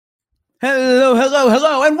Hello, hello,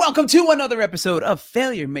 hello, and welcome to another episode of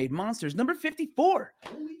Failure Made Monsters, number 54.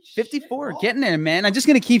 54, getting there, man. I'm just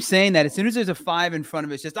going to keep saying that. As soon as there's a 5 in front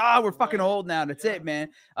of it, it's just, we're fucking old now. That's it, man.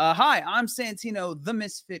 Hi, I'm Santino, the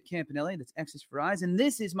Misfit Campanelli. That's X's for Eyes. And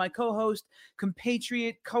this is my co-host,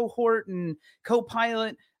 compatriot, cohort, and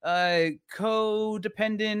co-pilot,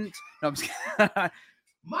 codependent. No, I'm just kidding.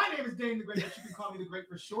 My name is Dane the Great, but you can call me the Great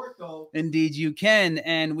for short, though. Indeed, you can.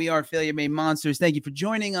 And we are Failure Made Monsters. Thank you for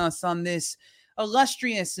joining us on this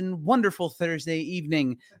illustrious and wonderful Thursday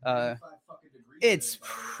evening. It's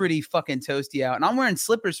pretty fucking toasty out. And I'm wearing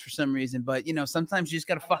slippers for some reason, but, you know, sometimes you just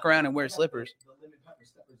got to fuck around and wear slippers.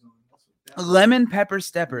 Lemon pepper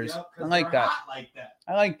steppers. Yep, I like that.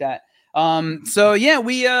 I like that. So, yeah,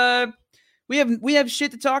 we have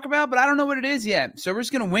shit to talk about, but I don't know what it is yet. So we're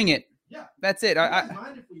just going to wing it. Yeah. That's it. I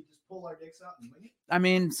mind if we just pull our dicks out and wing it? I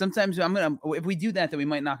mean, sometimes if we do that, then we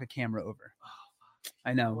might knock a camera over.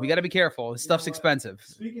 I know. We got to be careful. This stuff's expensive.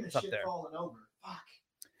 Speaking of It's up shit there. falling over, fuck.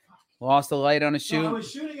 Lost the light on a shoot. So I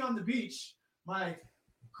was shooting on the beach. My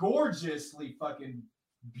gorgeously fucking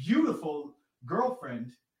beautiful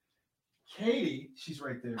girlfriend, Katie, she's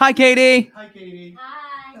right there. Hi, Katie. Hi, Katie.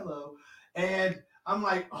 Hi. Hello. And I'm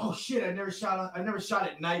like, oh shit, I never shot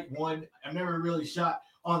at night one. I've never really shot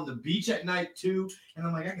on the beach at night too. And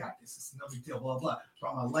I'm like, I got this. It's no big deal, blah, blah.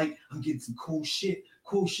 Brought my light. I'm getting some cool shit.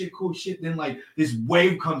 Then like this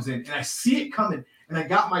wave comes in and I see it coming. And I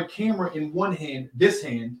got my camera in one hand, this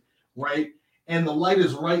hand, right? And the light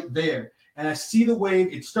is right there. And I see the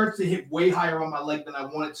wave. It starts to hit way higher on my leg than I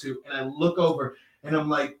want it to. And I look over and I'm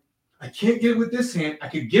like, I can't get it with this hand. I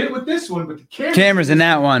could get it with this one, but the Camera's in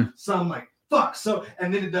that one. So I'm like, fuck. So,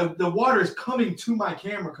 and then the water is coming to my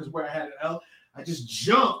camera because where I had it out, I just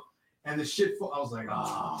jumped and the shit. I was like,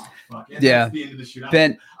 oh, fuck. And Yeah. that's the end of the shoot.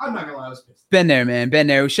 Ben, I'm not gonna lie, I was pissed. been there, man. Been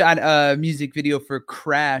there. We shot a music video for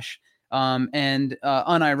Crash. And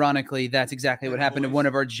unironically, that's exactly what happened to one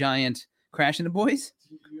of our giant Crash and the Boys.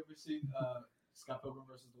 You ever seen Scott Pilgrim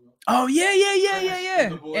versus the World? Oh, yeah.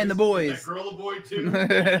 And the Boys. That girl, a boy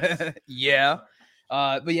too. Yeah.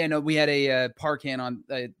 But yeah, no, we had a park can on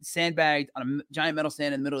sandbagged on a giant metal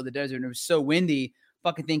stand in the middle of the desert, and it was so windy.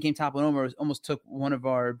 Fucking thing came toppling over. It almost took one of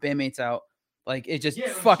our bandmates out. Like it just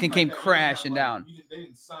fucking came crashing down. They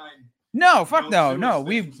didn't sign. No, fuck no.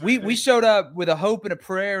 serious things, We showed up with a hope and a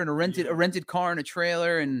prayer and a rented car and a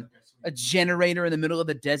trailer and a generator in the middle of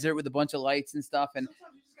the desert with a bunch of lights and stuff. And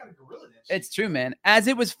Sometimes you just gotta gorilla that shit. it's true, man. As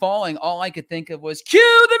it was falling, all I could think of was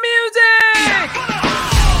cue the music.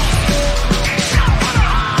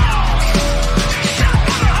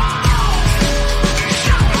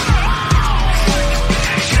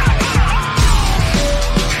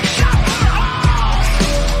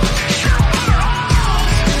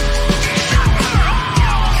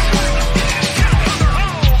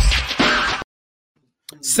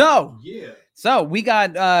 So we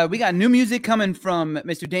got new music coming from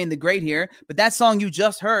Mr. Dane the Great here, but that song you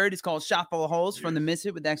just heard is called "Shot Full of Holes" from the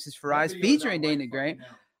Misfit with X's for Eyes, featuring Dane the Great.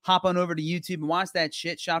 Hop on over to YouTube and watch that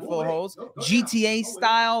shit, "Shot Full of Holes." GTA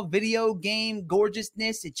style video game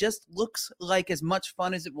gorgeousness. It just looks like as much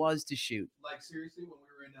fun as it was to shoot. Like seriously, when we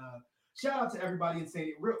were in shout out to everybody in San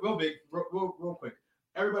Diego, real quick.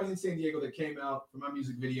 Everybody in San Diego that came out for my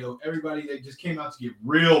music video, everybody that just came out to get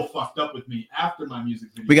real fucked up with me after my music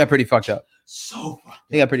video. We got pretty fucked up. So fucked up.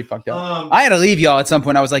 We got pretty fucked up. I had to leave y'all at some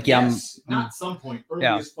point. I was like, yeah, yes, not some point. Early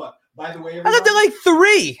as fuck. By the way, I left at like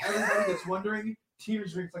 3. Everybody that's wondering, Tina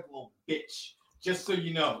drinks like a little bitch. Just so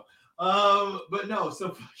you know. But no,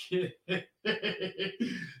 so fucking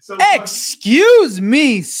Excuse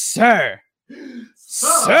me, sir.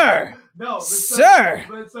 Sir. No, sir.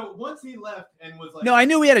 But so once he left and was like, no, I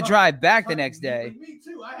knew we had to drive back the next day. Me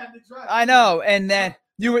too. I had to drive. I know, and then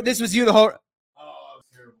this was you the whole. Oh,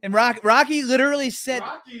 terrible. And Rocky literally said,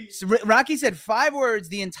 Rocky said 5 words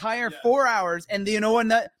the entire 4 hours, and you know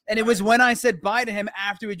what? And it was when I said bye to him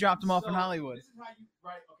after we dropped him off in Hollywood. This is how you,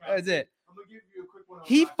 right? Okay. That's it. I'm gonna give you a quick one.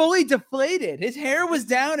 He fully deflated. His hair was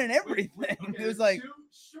down and everything. Okay, It was like 2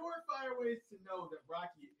 surefire ways to know that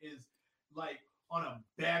Rocky is like on a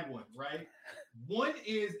bad one, right? One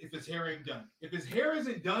is if his hair ain't done. If his hair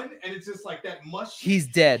isn't done and it's just like that mush, he's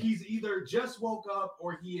dead. He's either just woke up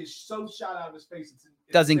or he is so shot out of his face. It's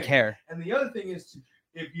Doesn't insane. care. And the other thing is,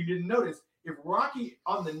 if you didn't notice, if Rocky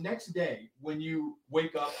on the next day when you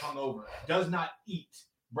wake up hungover does not eat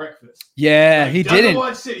breakfast. Yeah, like, he doesn't didn't.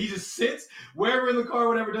 watch shit. He just sits wherever in the car,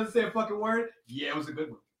 whatever, doesn't say a fucking word. Yeah, it was a good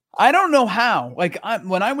one. I don't know how. Like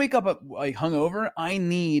when I wake up like hungover, I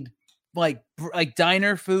need like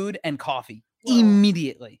diner food and coffee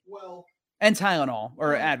immediately. Well, and Tylenol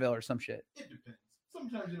or Advil or some shit. it depends.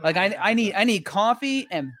 sometimes you don't Like have I that. need coffee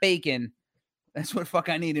and bacon. That's what fuck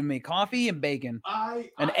I need in me. Coffee and bacon. And I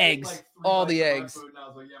ate eggs. like 3 All bites the of my eggs. food, and I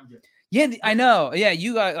was like, yeah, I'm good. Yeah, I know. Yeah,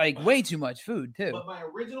 you got like way too much food too. But my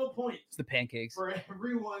original point It's the pancakes. for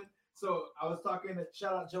everyone. So I was talking to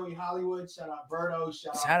shout out Joey Hollywood, shout out Berto,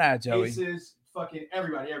 Shout out Joey. Aces, fucking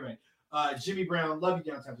everybody. Jimmy Brown, love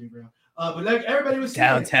you downtown Jimmy Brown. But like everybody was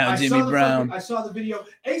saying, Downtown Jimmy Brown. I saw the video.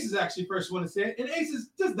 Aces actually first one to say it, and Aces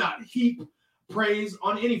does not heap praise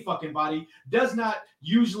on any fucking body. Does not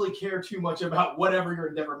usually care too much about whatever your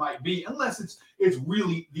endeavor might be, unless it's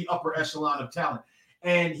really the upper echelon of talent.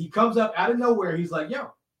 And he comes up out of nowhere. He's like,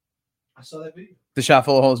 "Yo, I saw that video. The shot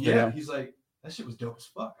full of holes Yeah." video. He's like, "That shit was dope as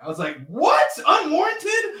fuck." I was like, "What?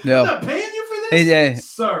 Unwarranted? Yeah. I'm not paying you for this, Yeah.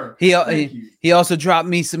 sir." Thank you. He also dropped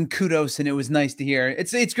me some kudos, and it was nice to hear.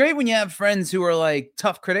 It's great when you have friends who are like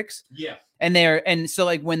tough critics, Yeah. and so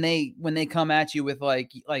like when they come at you with like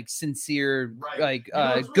sincere Right. like You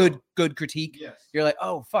know it's good critique, Yes. you're like,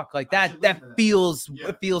 oh fuck, like I that should listen to that. feels Yeah.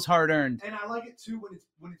 it feels hard earned. And I like it too when it's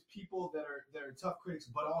people that are tough critics,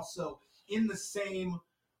 but also in the same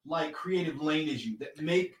like creative lane as you, that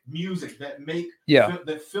make music, that make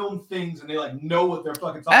that film things, and they like know what they're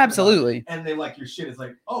fucking talking Absolutely. about, and they like your shit. It's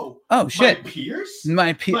like, oh shit, my peers,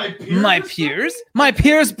 my peers,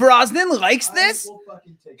 Pierce Brosnan likes I this. will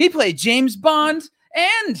fucking take He it. played James Bond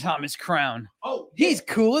and Thomas Crown. Oh, He's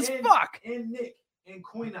yeah. cool as And- fuck. And Nick and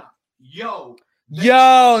Koina, yo,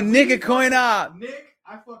 Nick and Koina. Nick,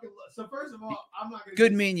 I fucking love. So first of all, I'm not gonna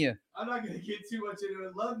Good get, meeting you. I'm not gonna get too much into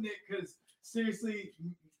it. Love Nick because seriously,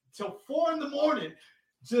 till 4 a.m,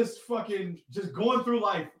 just going through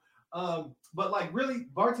life. But like really,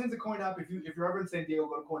 bartends at Coin Op. If you're ever in San Diego,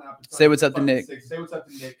 go to Coin Op. Say what's up to Nick. Say what's up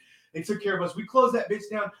to Nick. They took care of us. We closed that bitch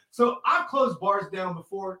down. So I've closed bars down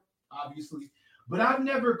before, obviously, but I've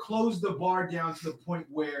never closed the bar down to the point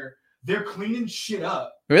where they're cleaning shit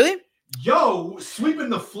up. Really? Yo, sweeping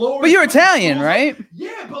the floor. But you're Italian, right?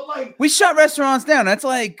 Yeah, but like we shut restaurants down. That's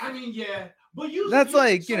like I mean, yeah. But usually that's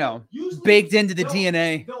like, usually baked into the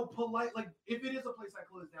DNA. They'll polite, like if it is a place I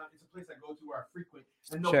close down, it's a place I go to where I frequent,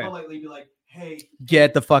 and they'll Sure. politely be like, "Hey,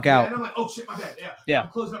 Get the fuck out." And I'm like, "Oh shit, my bad. Yeah. I'm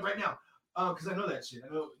closing up right now." Because I know that shit.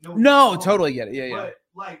 I know. No, totally get it. Yeah. But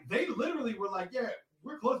like they literally were like, "Yeah,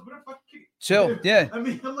 we're closed, but fucking kick it." Chill. Yeah. I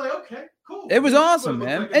mean, I'm like, okay, cool. It was This is what awesome, it looks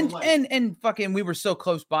man. like in real life. And fucking we were so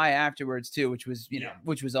close by afterwards too, which was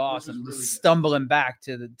which was awesome. really good. Stumbling back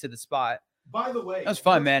to the spot. By the way, That was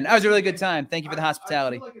fun, man. That was a really good time. Thank you for the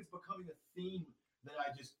hospitality. I feel like it's becoming a theme that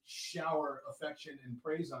I just shower affection and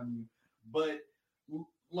praise on you. But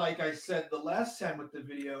like I said the last time with the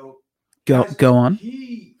video, Go on.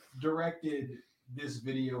 He directed this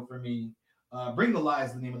video for me. Bring the Lie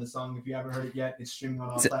is the name of the song. If you haven't heard it yet, it's streaming on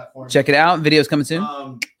all platforms. Check it out. Video's coming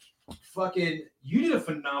soon. Fucking, you did a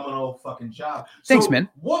phenomenal fucking job. Thanks, man.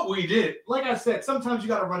 What we did, like I said, sometimes you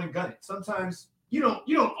got to run and gun it. Sometimes you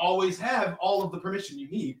don't always have all of the permission you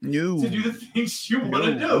need to do the things you want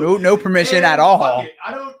to do. No permission And at all. fuck it.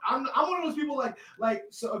 I'm one of those people like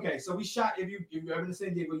so. Okay, so we shot. If you've ever been to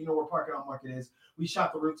San Diego, you know where Park It On Market is. We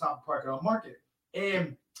shot the rooftop of Park It On Market,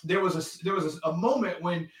 and there was a moment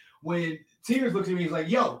when Tears looked at me. He's like,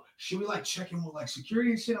 "Yo, should we like check in with like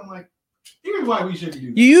security and shit?" I'm like, "Here's why we shouldn't do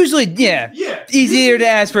that." You usually, Yeah. easier to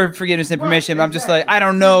ask for forgiveness and permission. But I'm just like, exactly. I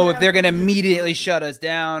don't know if they're gonna immediately shut us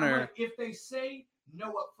down I'm or. like, if they say no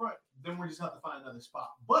up front, then we just have to find another spot.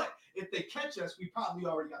 But if they catch us, we probably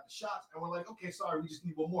already got the shots, and we're like, okay, sorry, we just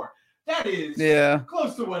need one more. That is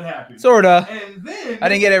close to what happened. Sorta. And then I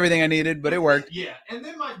didn't get everything I needed, but it worked. Yeah, and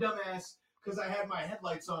then my dumb ass, because I had my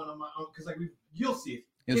headlights on my own, because like you'll see it.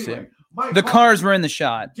 You'll see Anyway, it. my The car cars were in the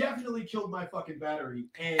shot. definitely killed my fucking battery.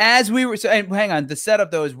 And As we were, so and hang on. The setup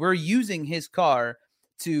though is we're using his car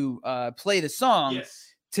to play the song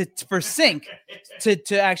yes. for sync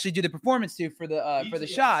to actually do the performance for the BTS.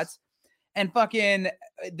 shots. And fucking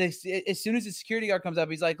this, as soon as the security guard comes up,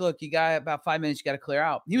 he's like, "Look, you got about 5 minutes. You got to clear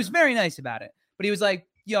out." He was very nice about it, but he was like,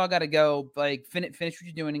 "Y'all got to go. Like, finish what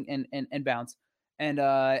you're doing and bounce." And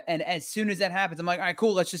as soon as that happens, I'm like, "All right,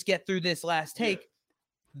 cool. Let's just get through this last take." Yeah.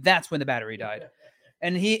 That's when the battery died.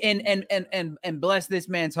 And he and bless this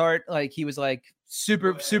man's heart, like he was like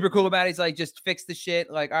super cool about it. He's like, "Just fix the shit."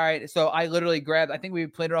 Like, all right. So I literally grabbed. I think we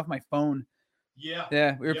played it off my phone.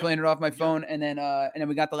 Yeah. We were playing it off my phone, and then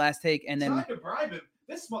we got the last take, and then Tried to bribe him.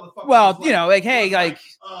 This motherfucker. well, was you know, like, hey, was like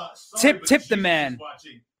sorry, but tip the Jesus man. is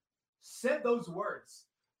watching. Said those words.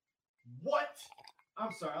 What?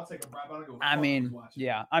 I'm sorry. I'll take a bribe. I don't go. I mean,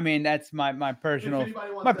 yeah. I mean, that's my personal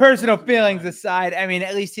Feelings feelings aside. I mean,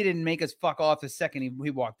 at least he didn't make us fuck off the second he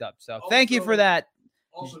walked up. So thank you for that,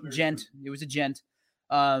 gent. It was a gent.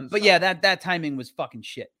 But yeah, that timing was fucking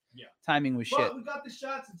shit. Yeah. Timing was shit. But we got the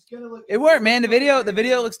shots. It's gonna look. It worked, man. The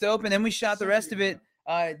video looks dope, and then we shot the rest of it.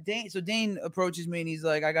 Dane approaches me and he's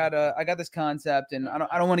like, I got this concept, and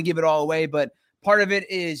I don't want to give it all away, but part of it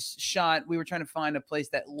is shot. We were trying to find a place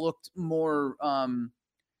that looked more,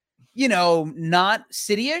 not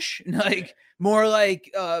city-ish, like more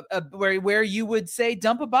like where you would say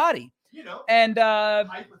dump a body. And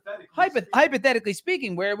hypothetically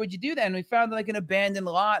speaking, where would you do that? And we found like an abandoned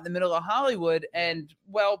lot in the middle of Hollywood, and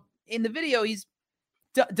well, in the video, he's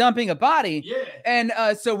dumping a body. Yeah. And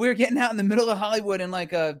so we're getting out in the middle of Hollywood in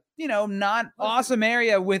like a, not awesome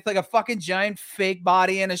area with like a fucking giant fake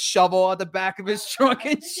body and a shovel at the back of his trunk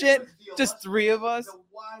and shit. Just three of us. The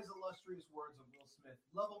wise, illustrious words of Will Smith.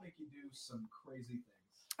 Love will make you do some crazy things.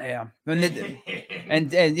 Yeah. And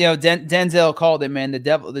Denzel called it, man.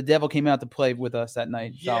 The devil came out to play with us that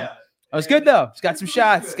night. So. Yeah. It was good though. It's got some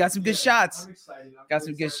shots. Got some good shots. I'm excited. Got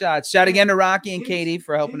some good shots. Shout again to Rocky and Katie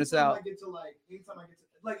for helping us out. Anytime I get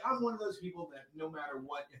to I'm one of those people that no matter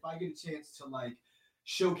what, if I get a chance to like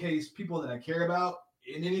showcase people that I care about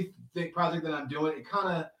in any project that I'm doing,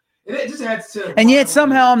 it just adds to. And yet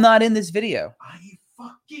somehow I'm not in this video. I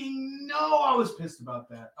fucking know. I was pissed about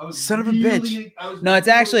that. I was son of a bitch. No, it's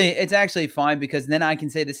actually fine, because then I can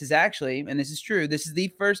say this is actually, and this is true, this is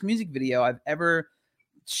the first music video I've ever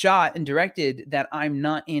shot and directed that I'm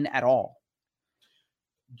not in at all.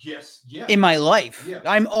 Yes, yeah. In my life, yeah.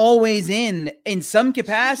 I'm always in some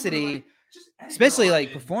capacity, especially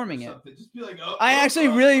like performing it. Just be like, I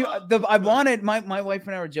wanted my wife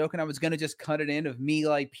and I were joking. I was gonna just cut it in of me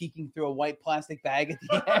like peeking through a white plastic bag at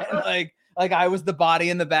the end, like I was the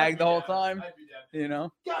body in the bag the whole time.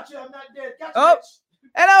 Gotcha. I'm not dead. Gotcha. Oh,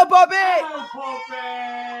 hello, puppy. Hello,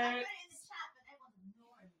 puppy.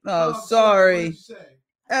 Oh, sorry.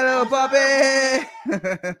 Hello, puppy.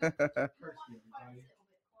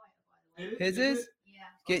 Is it?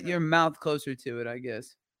 Get your mouth closer to it, I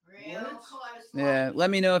guess. Yeah,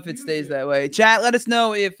 let me know if it stays that way. Chat, let us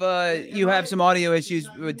know if you have some audio issues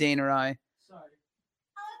with Dane or I.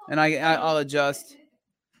 And I'll adjust.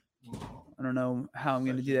 I don't know how I'm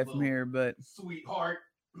going to do that from here, but... Sweetheart.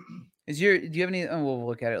 Do you have any? Oh, we'll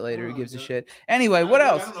look at it later. Who gives a shit? Anyway, what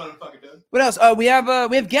else? What else? We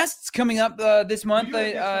have guests coming up this month.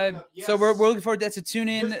 So we're looking forward to that. So tune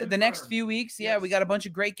in the next few weeks. Yeah, we got a bunch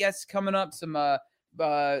of great guests coming up. Some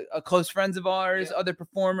close friends of ours, other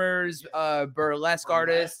performers, burlesque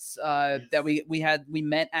artists that we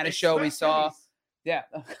met at a show we saw. Yeah,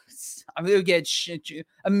 I'm gonna get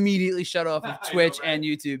immediately shut off of Twitch and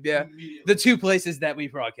YouTube. Yeah, the two places that we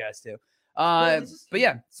broadcast to. But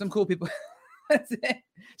yeah, some cool people. That's it.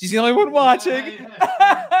 She's the only one watching.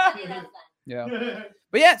 Yeah.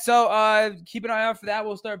 But yeah, so keep an eye out for that.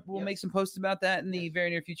 We'll make some posts about that in the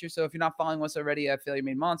very near future. So if you're not following us already at Failure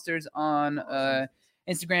Made Monsters on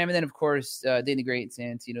Instagram, and then of course Dane the Great,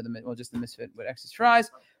 Santino just the Misfit with X's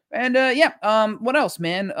Fries. And what else,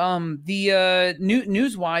 man? The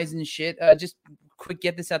news wise and shit. Just quick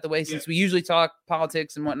get this out the way since we usually talk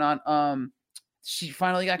politics and whatnot. She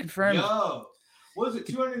finally got confirmed. Yo, what was it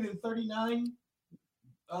 239?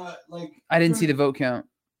 I didn't see the vote count.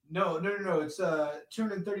 No. It's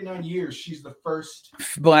 239 years. She's the first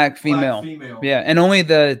black female. Yeah, and only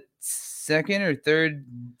the second or third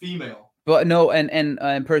female. But no,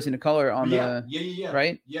 and person of color on the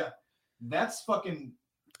right. Yeah, that's fucking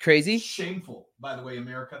crazy. Shameful, by the way,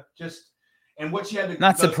 America. And what she had to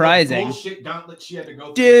not surprising. Bullshit gauntlet she had to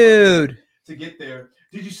go through, dude, to get there.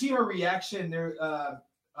 Did you see her reaction there to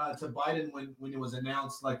Biden when it was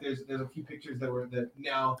announced? Like, there's a few pictures that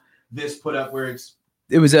now this put up where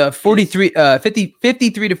it was a 53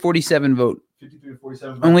 to 47 vote. 53 to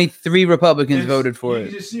 47 vote. Only 3 Republicans voted for it.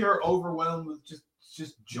 You just see her overwhelmed with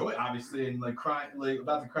just joy, obviously, and like crying, like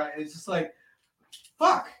about to cry. And it's just like,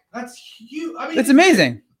 fuck, that's huge. I mean, it's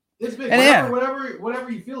amazing. It's big. And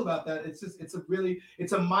whatever you feel about that,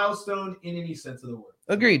 it's a milestone in any sense of the word.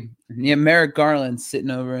 Agreed. Yeah, Merrick Garland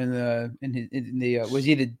sitting over in the was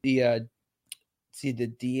he the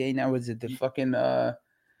DA now? Was it the fucking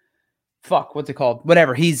fuck, what's it called?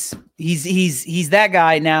 Whatever. He's that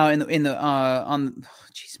guy now in the on.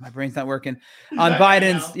 Jeez, my brain's not working. On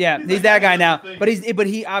Biden's, he's that guy now. But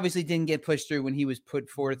he obviously didn't get pushed through when he was put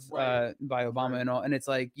forth by Obama and all. And it's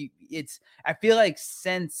like I feel like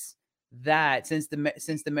since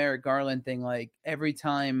the Merrick Garland thing, like every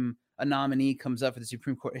time a nominee comes up for the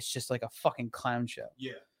Supreme Court, it's just like a fucking clown show.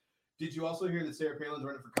 Yeah. Did you also hear that Sarah Palin's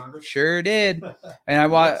running for Congress? Sure did. And I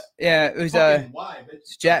watched. Yeah, it was why,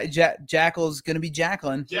 Jackal's gonna be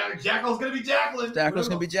Jacqueline. Jackal's gonna be Jacqueline. Jackal's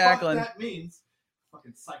gonna be Jacqueline. That means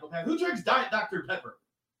fucking psychopath. Who drinks Diet Dr. Pepper?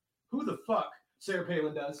 Who the fuck Sarah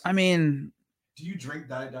Palin does? I mean, Do you drink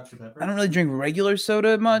Diet Dr. Pepper? I don't really drink regular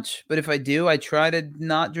soda much, but if I do, I try to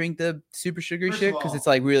not drink the super sugary First shit of because all, it's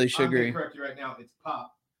like really I'm gonna sugary. correct you right now. It's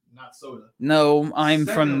pop, not soda. No, I'm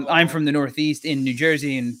Second of I'm all- from the Northeast in New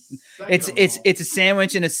Jersey, and Second it's of it's all, it's a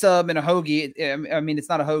sandwich and a sub and a hoagie. I mean, it's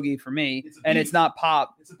not a hoagie for me, It's a and beef. it's not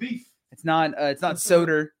pop. it's a beef. It's not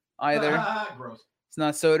soda either. Gross. It's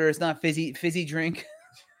not soda. It's not fizzy drink. Fizzy drink.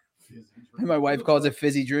 My wife Who the calls it fuck-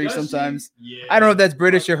 fizzy drink Does she? sometimes. Yeah. I don't know if that's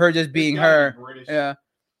British or her just It's being gotta be her. British. Yeah, the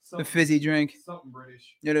Something- fizzy drink. Something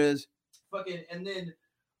British. It is. Fucking and then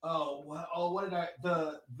what did I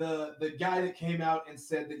the guy that came out and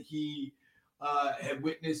said that he had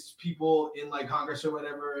witnessed people in like Congress or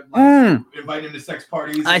whatever like, invite him to sex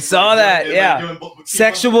parties. I and, saw like, that, doing- yeah. like, doing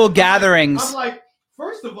Sexual gatherings. I'm like,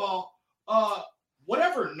 first of all,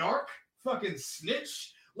 whatever, narc, fucking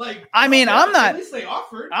snitch. Like, I mean, fuck, I'm not- At least they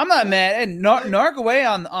offered. I'm not mad and Like- narc away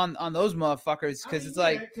on those motherfuckers because it's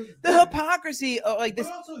like the hypocrisy of like this.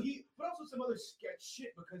 But also some other sketch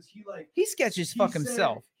shit because he like He sketches he fuck said-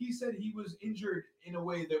 himself. He said he was injured in a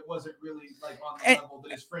way that wasn't really like on the And- level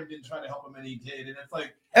that his friend didn't try to help him, and he did. And it's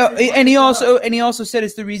like, Oh, hey, and he what's up? also said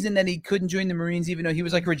it's the reason that he couldn't join the Marines, even though he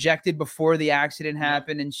was like rejected before the accident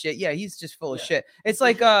happened and shit. Yeah, he's just full of Yeah. shit. It's For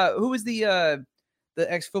like sure. who was the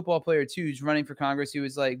ex-football player too who's running for Congress who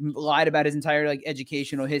was like lied about his entire like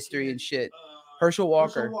educational history and shit. Herschel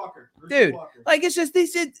Walker. Dude, Walker. Like it's just they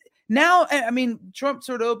said now. I mean, Trump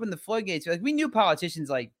sort of opened the floodgates. Like we knew politicians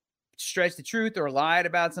like stretched the truth or lied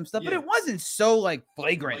about some stuff, but Yeah. it wasn't so like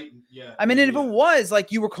flagrant. Blatant, yeah. I mean, and if yeah. it was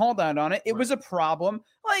like you were called out on it, it was a Right. problem.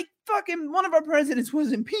 Like fucking one of our presidents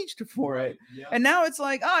was impeached for Right, it. yeah. And now it's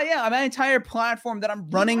like, oh yeah, my entire platform that I'm He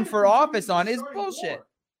running might for have office contributed on to is starting a bullshit. war.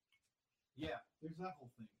 Yeah, there's that whole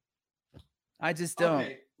thing. I just don't.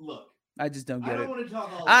 Okay, look, I just don't I get don't it. want to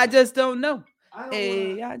talk all. I about just don't know. I don't Hey,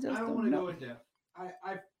 wanna, I just I don't don't want to know. go in depth.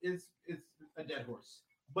 It's a dead horse.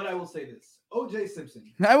 But I will say this: O.J.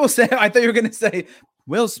 Simpson. I will say. I thought you were gonna say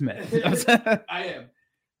Will Smith. I am.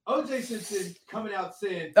 O.J. Simpson coming out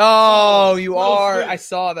saying, Oh, you Will are. Smith, I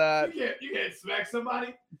saw that. you can't smack somebody,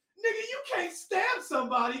 nigga. You can't stab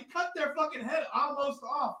somebody, cut their fucking head almost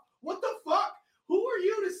off. What the fuck? Who are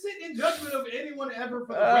you to sit in judgment of anyone ever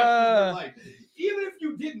for the rest of their life? Even if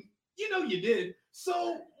you didn't, you know you did.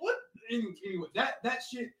 So what? Anyway, that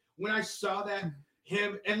shit. When I saw that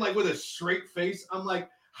him and like with a straight face, I'm like,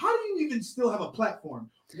 how do you even still have a platform?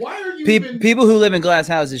 Why are you even People who live in glass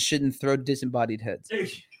houses shouldn't throw disembodied heads.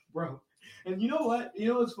 bro? And you know what? You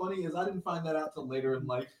know what's funny is I didn't find that out till later in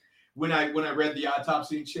life. When I read the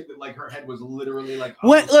autopsy and shit, that like her head was literally like.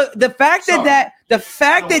 What? Look, the fact Sorry. that I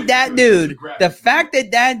don't want that to dude, too graphic. the fact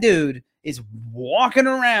that dude is walking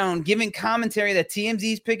around giving commentary that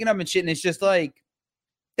TMZ's picking up and shit, and it's just like,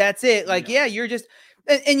 that's it. Like, Yeah. yeah, you're just,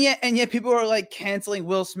 and yet people are like canceling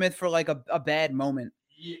Will Smith for like a bad moment.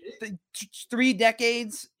 Yeah, 3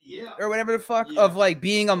 decades yeah. or whatever the fuck Yeah. of like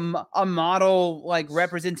being a model like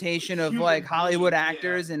representation of Human like Hollywood being, yeah.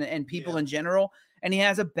 actors and people Yeah. in general. And he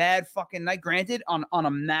has a bad fucking night. Granted, on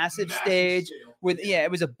a massive stage scale. with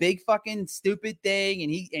it was a big fucking stupid thing,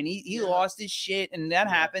 and he Yeah. lost his shit, and that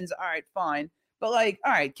Yeah. happens. All right, fine. But like,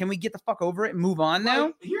 all right, can we get the fuck over it and move on now?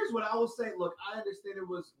 Like, here's what I will say. Look, I understand it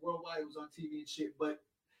was worldwide, it was on TV and shit, but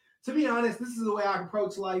to be honest, this is the way I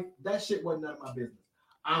approach life. That shit wasn't none of my business.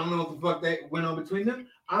 I don't know what the fuck that went on between them.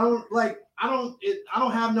 I don't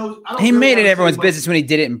have no. I don't He really made it have to everyone's say business when he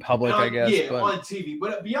did it in public, much. I guess. Yeah, but on TV.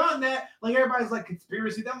 But beyond that, like everybody's like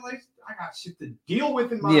conspiracy. I'm like, I got shit to deal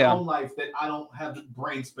with in my Yeah. own life that I don't have the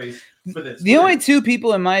brain space for this. the only 2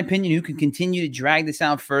 people, in my opinion, who can continue to drag this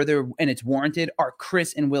out further and it's warranted are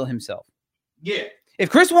Chris and Will himself. Yeah. If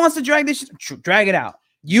Chris wants to drag this shit, drag it out.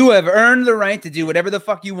 You have earned the right to do whatever the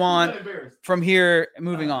fuck you I'm want not embarrassed. from here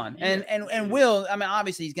moving on. Yeah, And yeah. Will, I mean,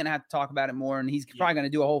 obviously he's gonna have to talk about it more, and he's probably gonna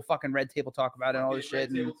do a whole fucking red table talk about it and all this shit, Red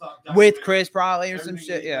and Table Talk with documentary. Chris probably or some Everything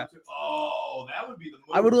shit. leading Yeah, up to- Oh, that would be the move.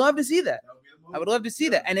 I would love to see that. That would be the move. I would love to see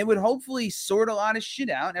that, and it would hopefully sort a lot of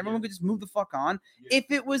shit out, and everyone Yeah. could just move the fuck on. Yeah.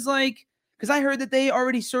 If it was like, because I heard that they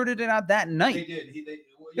already sorted it out that They night. did.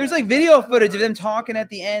 There's Yeah, like I- video I footage of heard them it. talking at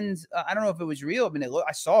the end. I don't know if it was real. I mean,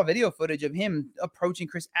 I saw video footage of him approaching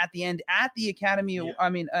Chris at the end at the Academy. Yeah. I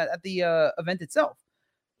mean, at the event itself.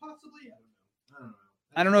 Possibly. I don't know.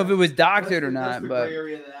 I don't know if it was That's doctored or the- not, that's the but gray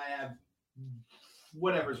area that I have.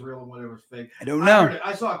 Whatever's real and whatever's fake. I don't I know. heard it.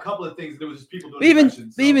 I saw a couple of things. There was just people doing But even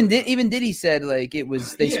impressions, so- even Diddy said like it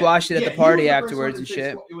was they Yeah, squashed it at yeah, the he party was the first afterwards one and to say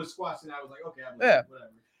shit. It was squashed, and I was like, okay, I'm Yeah.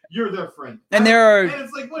 whatever. You're their friend. And there are And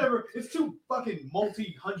it's like whatever. It's 2 fucking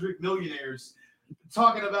multi-hundred millionaires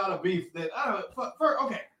talking about a beef that I don't know.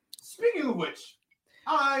 Okay. Speaking of which,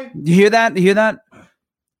 you hear that? You hear that?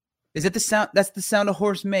 Is it the sound? That's the sound a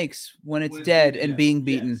horse makes when it's When dead beaten, and yes, being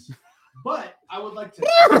beaten. yes. But I would like to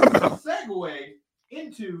segue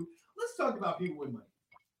into, let's talk about people with money.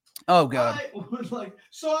 Oh God. I was like,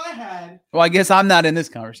 so I had. Well, I guess I'm not in this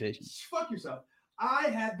conversation. Fuck yourself. I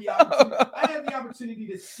had the opportunity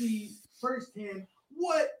to see firsthand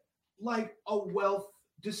what like a wealth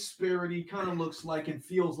disparity kind of looks like and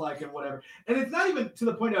feels like and whatever. And it's not even to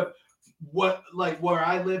the point of what like where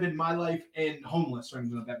I live in my life and homeless or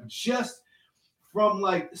anything like that, but just from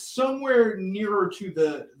like somewhere nearer to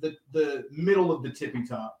the middle of the tippy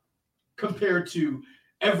top compared to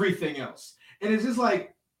everything else. And it's just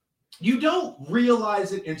like you don't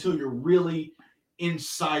realize it until you're really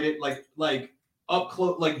inside it, like up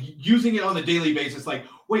close, like using it on a daily basis. Like,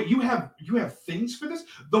 wait, you have things for this?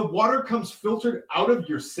 The water comes filtered out of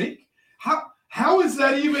your sink? How is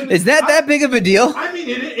that even? Is that big of a deal? I mean,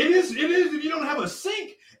 it is if you don't have a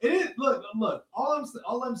sink. It is. Look. All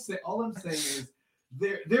I'm saying is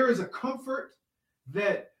there is a comfort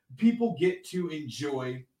that people get to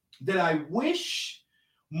enjoy that I wish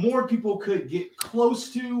more people could get close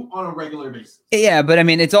to on a regular basis. Yeah, but I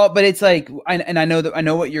mean, it's like, and I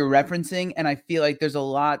know what you're referencing, and I feel like there's a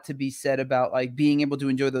lot to be said about like being able to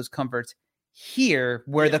enjoy those comforts here,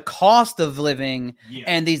 where the cost of living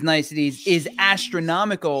and these niceties is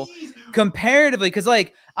astronomical comparatively. Because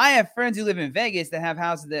like I have friends who live in Vegas that have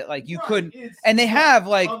houses that like you couldn't, and they have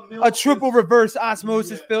like a triple reverse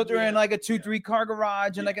osmosis filter and like a 2-3 car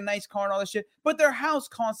garage and like a nice car and all this shit, but their house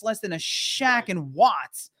costs less than a shack in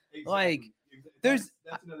Watts. Like there's,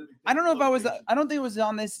 I don't know if I don't think it was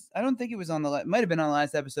on this. I don't think it was on the, might have been on the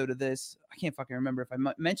last episode of this. I can't fucking remember if I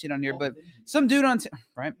mentioned it on here, but some dude on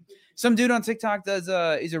TikTok does,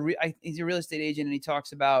 he's a real estate agent, and he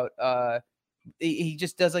talks about, he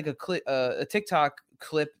just does like a TikTok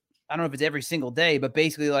clip. I don't know if it's every single day, but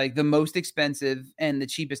basically like the most expensive and the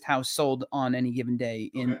cheapest house sold on any given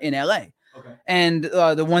day in LA. Okay. And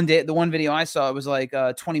the one video I saw, it was like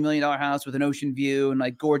a $20 million house with an ocean view and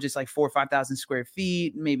like gorgeous, like 4,000 or 5,000 square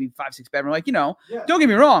feet, maybe 5-6 bedroom. Like, don't get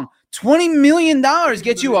me wrong, $20 million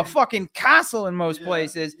gets you a fucking castle in most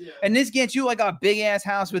places, and this gets you like a big ass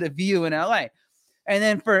house with a view in LA. And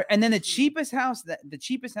then the cheapest house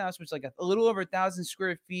was like a little over 1,000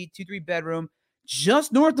 square feet, 2-3 bedroom,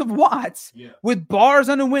 just north of Watts, with bars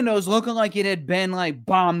on the windows, looking like it had been like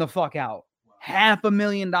bombed the fuck out. Wow.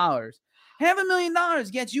 $500,000.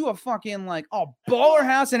 $500,000 gets you a fucking like a baller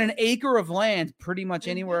house and an acre of land pretty much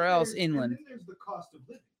anywhere else inland. And then there's the cost of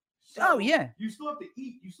living. So oh yeah, you still have to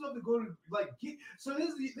eat. You still have to go to like get. So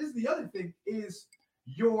this is the other thing is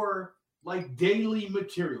your like daily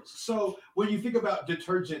materials. So when you think about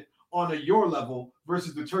detergent on a your level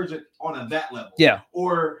versus detergent on a that level,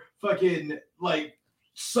 or fucking like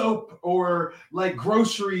soap or like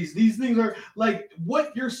groceries, these things are like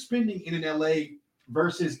what you're spending in an LA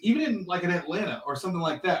versus even in like an Atlanta or something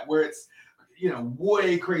like that, where it's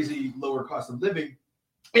way crazy lower cost of living.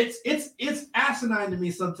 It's asinine to me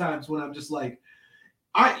sometimes when I'm just like,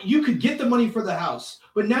 you could get the money for the house,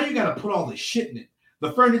 but now you got to put all the shit in it.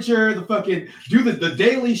 The furniture, the fucking do the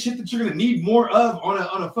daily shit that you're gonna need more of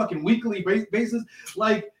on a fucking weekly basis.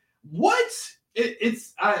 Like what?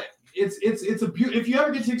 It's a if you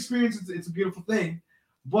ever get to experience it, it's a beautiful thing,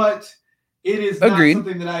 but it is not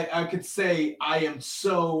something that I could say I am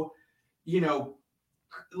so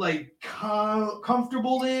like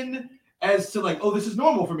comfortable in as to like, oh, this is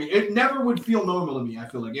normal for me. It never would feel normal to me. I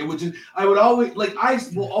feel like it would just, I would always like, I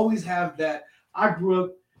will always have that. I grew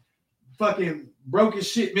up fucking broke as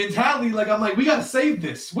shit mentality. Like I'm like, we gotta save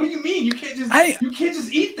this. What do you mean? You can't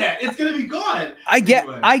just eat that. It's gonna be gone.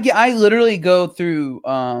 I literally go through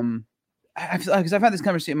because I've had this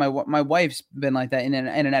conversation. My wife's been like that in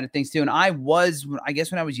and out of things too. And I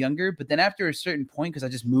guess when I was younger, but then after a certain point, because I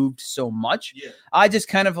just moved so much, I just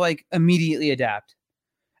kind of like immediately adapt.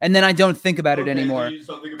 And then I don't think about it anymore.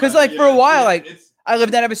 Because like for a while, I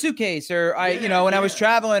lived out of a suitcase, or when I was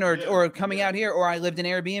traveling or coming out here, or I lived in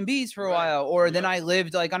Airbnbs for a while, or then I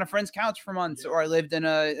lived like on a friend's couch for months, or I lived in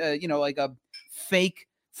a like a fake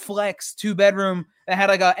flex 2-bedroom that had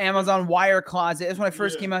like a Amazon wire closet. That's when I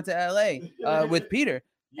first came out to LA with Peter,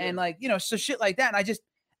 and like so shit like that. And I just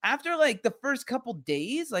after like the first couple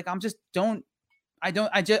days, like all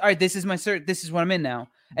right, this is this is what I'm in now.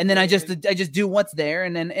 And then I just do what's there,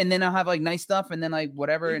 and then I'll have like nice stuff, and then like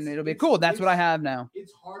whatever, and it'll be cool. That's what I have now.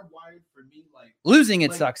 It's hardwired for me. Like losing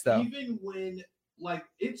it sucks though. Even when like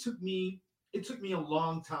it took me a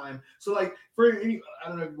long time. So like for any, I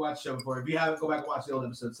don't know if you watched the show before. If you haven't, go back and watch the old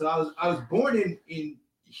episode. So I was born in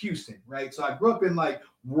Houston, right? So I grew up in like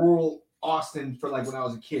rural Austin for like when I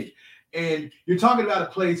was a kid. And you're talking about a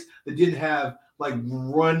place that didn't have like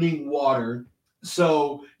running water.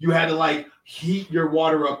 So you had to like heat your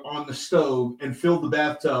water up on the stove and fill the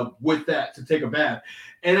bathtub with that to take a bath.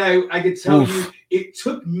 And I could tell you, it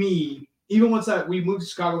took me, even once we moved to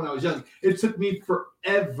Chicago when I was young, it took me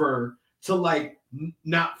forever to like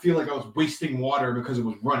not feel like I was wasting water because it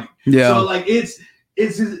was running. Yeah. So like it's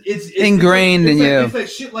ingrained in you. It's that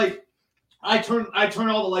shit. Like I turn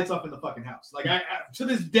all the lights off in the fucking house. Like I to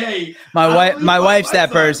this day, my wife's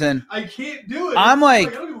that person. I can't do it. I'm like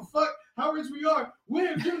I don't give a fuck how rich we are. We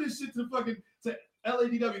ain't doing this shit to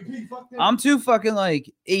LADWP. Fuck that. I'm too fucking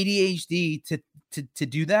like ADHD to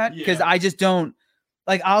do that because I just don't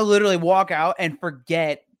like. I'll literally walk out and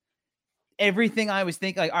forget everything I was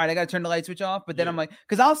thinking. Like, all right, I gotta turn the light switch off. But then I'm like,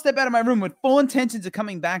 because I'll step out of my room with full intentions of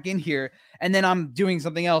coming back in here, and then I'm doing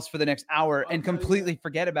something else for the next hour and completely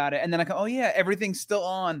forget about it. And then I go, oh yeah, everything's still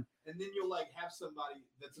on. And then you'll like have somebody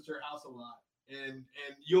that's at your house a lot, and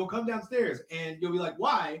you'll come downstairs and you'll be like,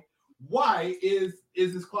 why is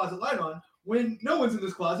this closet light on when no one's in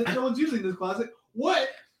this closet? No one's using this closet. What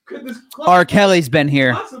could this closet R. Kelly's been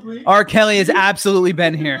here. Possibly. R. Kelly has absolutely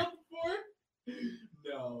been here.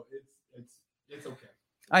 No, it's okay.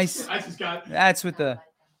 I just got that's what the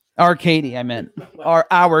our Katie I meant.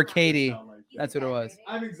 Our Katie. That's what it was.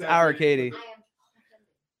 I'm exactly our Katie.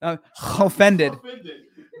 Offended.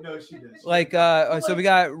 No, she does. Like so we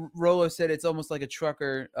got Rolo said it's almost like a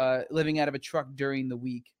trucker living out of a truck during the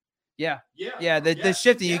week. Yeah. The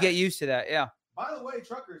shifting, you get used to that. Yeah. By the way,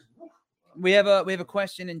 truckers. We have a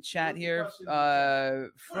question in chat here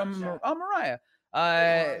from Mariah.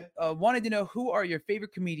 Wanted to know, who are your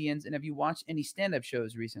favorite comedians and have you watched any stand-up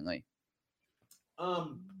shows recently?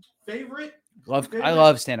 Favorite? I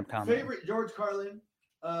love stand-up comedy. Favorite, George Carlin.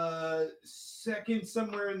 Second,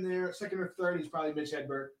 somewhere in there, second or third is probably Mitch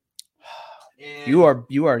Hedberg. And you are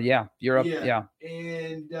you're up. Yeah.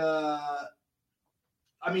 And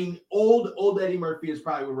I mean, old Eddie Murphy is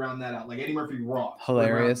probably would round that out. Like Eddie Murphy Raw.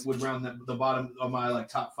 Hilarious. Would round the bottom of my like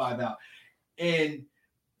top 5 out. And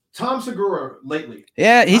Tom Segura lately.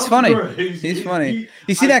 Yeah, he's funny. Segura, he's funny.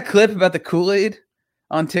 You see that clip about the Kool-Aid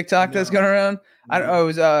on TikTok that's going around? I don't know. It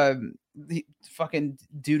was the fucking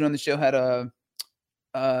dude on the show had a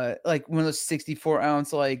like one of those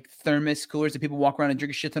 64-ounce like thermos coolers that people walk around and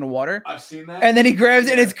drink a shit ton of water. I've seen that. And then he grabs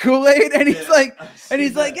it and it's Kool-Aid and he's like,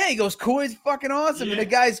 yeah, he goes, Kool-Aid's fucking awesome. And the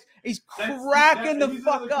guy's cracking the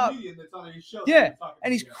fuck up. Yeah,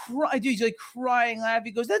 and he's crying, dude. He's like crying, laughing.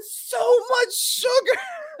 He goes, "That's so much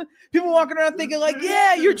sugar." People walking around thinking like,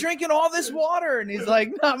 "Yeah, you're drinking all this water," and he's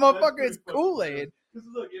like, "Nah, motherfucker, it's Kool-Aid."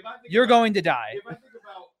 Look, you're going to die. If I think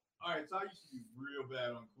about, all right, so I used to be real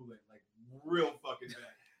bad on Kool-Aid, like real fucking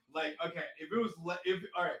bad. Like, okay, if it was,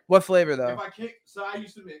 all right. What flavor though? If I can't, so I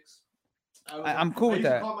used to mix. I'm cool with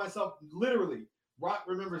that. I used to call myself literally. Rock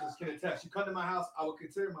remembers this, can attest. You come to my house, I would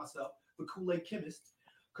consider myself the Kool-Aid chemist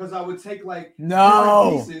because I would take like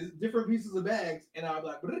different pieces of bags, and I would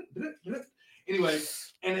be like, anyway.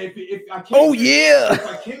 And if I came, if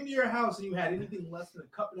I came to your house and you had anything less than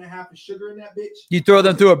a cup and a half of sugar in that bitch, you throw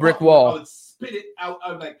them through a brick wall. I would spit it out.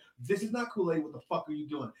 I would like, this is not Kool-Aid. What the fuck are you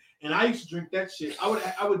doing? And I used to drink that shit. I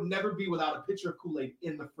would never be without a pitcher of Kool-Aid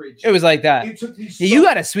in the fridge. It was like that. It took me you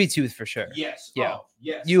got a sweet tooth for sure. Yes. Yeah. Oh,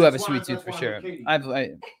 yes. You have a sweet tooth for sure.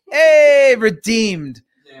 Hey, redeemed.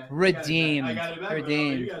 Yeah, redeemed. I got it back.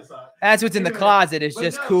 Redeemed. That's what's in the closet. It's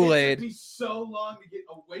just Kool-Aid. It took me so long to get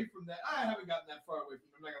away from that. I haven't gotten that far away from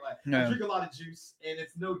it. I'm not gonna lie. I drink a lot of juice, and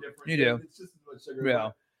it's no different. You do. It's just as much sugar.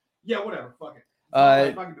 Yeah. Yeah. Whatever. Fuck it.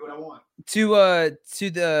 I can do what I want. To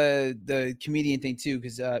the comedian thing too,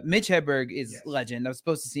 because Mitch Hedberg is legend. I was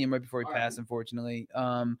supposed to see him right before he passed, unfortunately.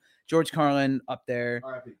 George Carlin up there.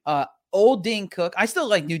 Old Dane Cook. I still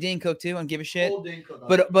like new Dane Cook too. I don't give a shit. Old Dane Cook.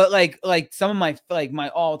 But like some of my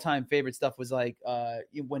all-time favorite stuff was like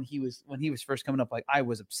when he was first coming up. Like I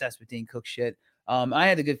was obsessed with Dane Cook shit. I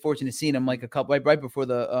had the good fortune of seeing him like a couple right before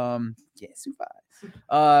the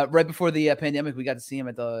right before the pandemic. We got to see him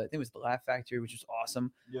at I think it was the Laugh Factory, which was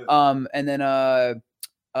awesome. Yeah. And then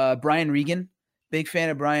Brian Regan, big fan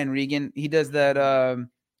of Brian Regan. He does that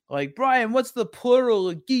like, Brian, what's the plural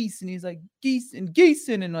of geese? And he's like, geese and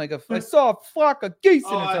geeson, and like I saw a flock of geese.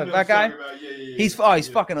 And that guy. He's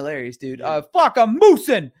fucking hilarious, dude. Fuck a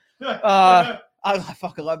moosin. I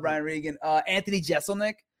fucking love Brian Regan. Anthony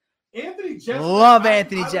Jeselnik. Love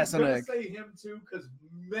Anthony Jeselnik. I was gonna say him too, because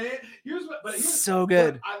man, here's so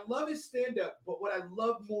good. I love his stand-up, but what I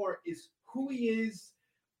love more is who he is,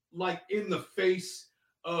 like in the face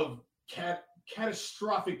of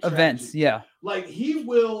catastrophic events. Yeah, like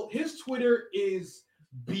his Twitter is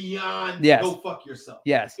beyond go fuck yourself.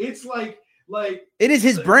 Yes, it's like it is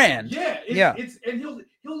his brand. Yeah, it's and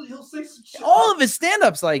he'll say some shit. All of his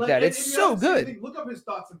stand-ups like that. and It's you so haven't seen good. anything, look up his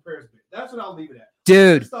thoughts and prayers bit. That's what I'll leave it at.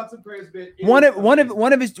 Dude. His thoughts and prayers bit. One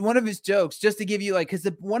of his jokes, just to give you like, because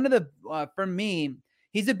for me,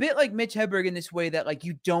 he's a bit like Mitch Hedberg in this way that like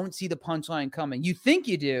you don't see the punchline coming. You think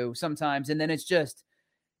you do sometimes, and then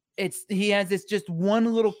he has this just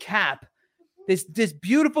one little cap, this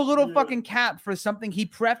beautiful little fucking cap for something he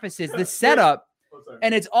prefaces the setup,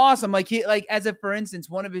 and it's awesome. Like for instance,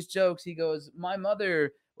 one of his jokes, he goes, "My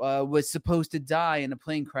mother was supposed to die in a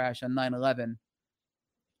plane crash on 9/11.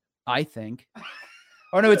 I think."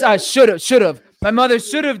 Or no, it's should have. My mother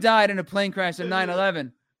should have died in a plane crash on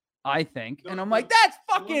 9/11. I think. And I'm like, that's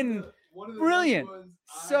fucking brilliant.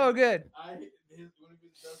 So good. One of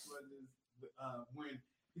his best ones is when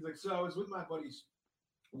he's like, so I was with my buddy's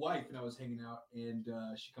wife and I was hanging out, and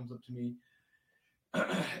she comes up to me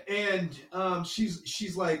and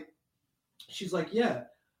she's like, yeah,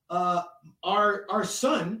 our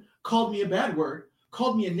son called me a bad word,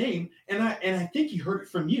 called me a name, and I think he heard it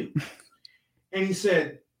from you. And he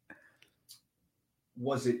said,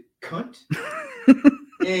 was it cunt?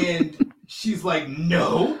 And she's like,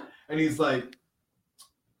 no. And he's like,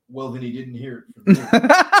 well, then he didn't hear it from me.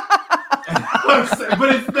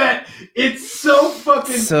 But it's so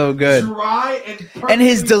fucking so good, dry and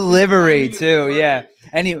his delivery too. Yeah.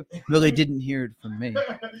 And he really didn't hear it from me.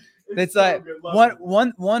 It's so like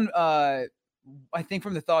one I think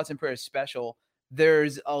from the Thoughts and Prayers special,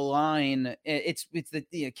 there's a line, it's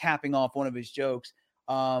the capping off one of his jokes,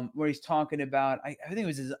 where he's talking about, I think it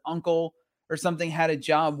was his uncle or something had a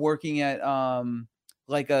job working at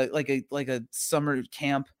like a summer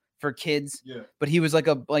camp for kids. Yeah. But he was I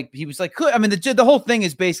mean, the whole thing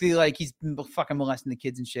is basically like he's fucking molesting the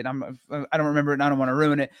kids and shit. I don't remember it and I don't want to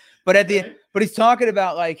ruin it. But but he's talking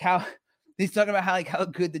about how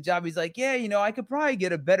good the job. He's like, yeah, I could probably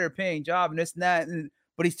get a better paying job and this and that.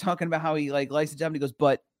 But he's talking about how he likes the job, and he goes,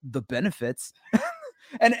 but the benefits.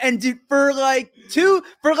 and dude, for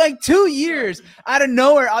 2 years out of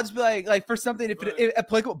nowhere, I'll just be like for something if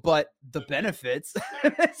applicable, but the benefits.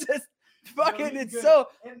 It's just fucking, it's good.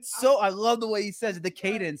 So I love the way he says it, the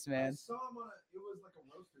cadence, man. I saw him it was like a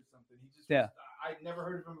roast or something. I'd never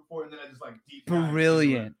heard of him before, and then I just deep dive.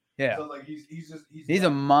 Brilliant. Yeah. So he's a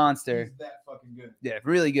monster. He's that fucking good. Yeah,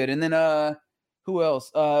 really good. And then who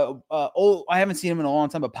else? I haven't seen him in a long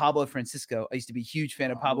time, but Pablo Francisco. I used to be a huge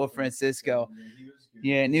fan of Pablo Francisco.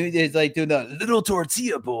 Yeah, and he was like doing the little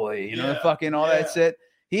tortilla boy, fucking all that shit.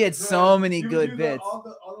 He had so many good bits. All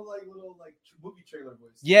the little movie trailer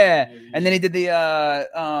voices. Yeah. And then he did the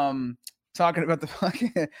talking about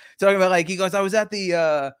he goes, I was at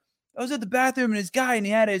the bathroom and this guy, and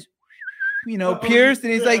he had his pierced,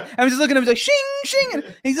 and he's like, I was just looking at him, he's like, shing, shing,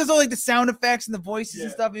 and he does all the sound effects and the voices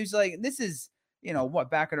and stuff. And he was like, this is,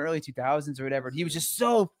 back in the early 2000s or whatever. He was just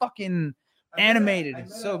so fucking animated.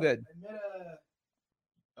 So good. I met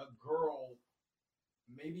a girl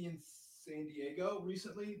maybe in San Diego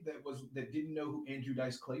recently that didn't know who Andrew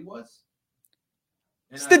Dice Clay was.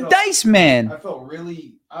 And it's the Dice Man. I felt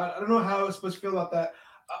really, I don't know how I was supposed to feel about that.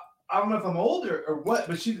 I don't know if I'm older or what,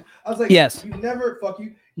 but I was like, yes. You've never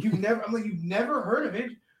heard of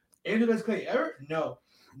Andrew Dice Clay ever? No.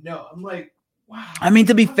 I'm like, wow. I mean,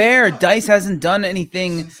 to be fair, Dice hasn't done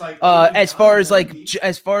anything as far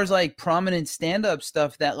as prominent stand-up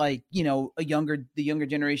stuff that the younger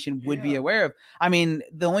generation would be aware of. I mean,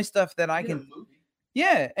 the only stuff that I can,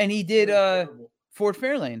 and he did Ford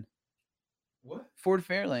Fairlane. What? Ford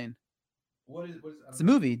Fairlane. What is it's a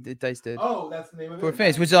movie that Dice did. Oh, that's the name of it. Ford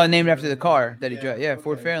Fairlane, which is named after the car that he drove. Yeah, okay.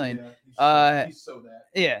 Ford Fairlane. Yeah, he's so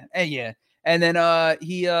that. Yeah. And then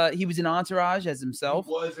he was in Entourage as himself.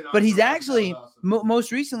 But he's actually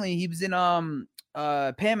most recently he was in Pam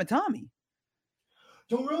and Tommy.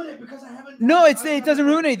 Don't ruin it because I haven't. No, it doesn't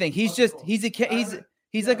ruin anything. He's just he's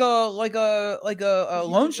like a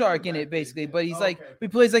loan shark in it basically, but he's he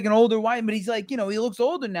plays like an older white, but he's he looks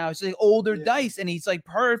older now. It's like older Dice, and he's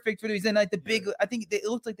perfect for he's in the big. I think it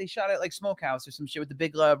looks like they shot at Smokehouse or some shit with the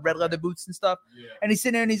big red leather boots and stuff. Yeah. And he's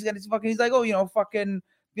sitting there and he's got his fucking. He's like, oh, fucking,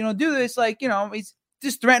 do this, he's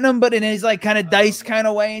just threatening him, but in his kind of Dice kind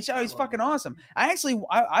of way. And he's fucking awesome.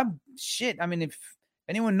 I'm shit. I mean, if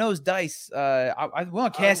anyone knows Dice, I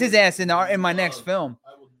want to cast his ass in my next film.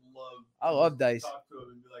 I love Dice. Talk to him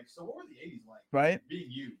and be like, so what were the 80s like? Right?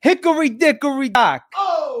 Being you. Hickory dickory dock.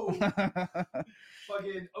 Oh!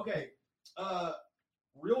 Fucking, okay.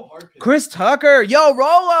 Real hard pitch. Chris Tucker. Yo,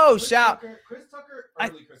 Rolo. Shout. Chris Tucker.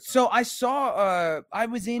 So I saw, I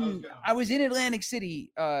was in Atlantic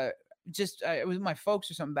City, it was with my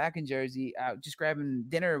folks or something back in Jersey, just grabbing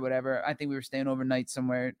dinner or whatever. I think we were staying overnight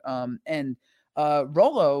somewhere. And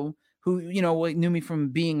Rolo who like, knew me from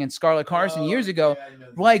being in Scarlett Carson years ago, yeah, I know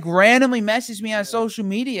this. like randomly messaged me Yeah. on social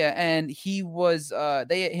media, and he was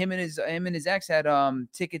him and his ex had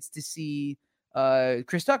tickets to see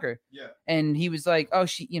Chris Tucker, Yeah. and he was like, oh,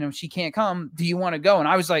 she can't come. Do you want to go? And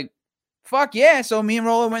I was like, fuck yeah. So me and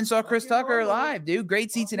Rolo went and saw Chris Fucking Tucker Rolo. live, dude.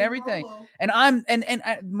 Great seats and Fucking everything. Rolo.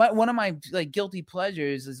 And one of my like guilty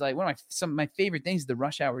pleasures is like some of my favorite things is the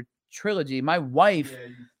Rush Hour trilogy. My wife Yeah,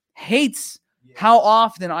 hates yeah. how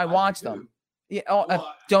often I watch do. them. Yeah, I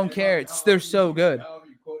Well, don't care. They're so good. however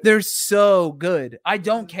you quote it. They're so good. I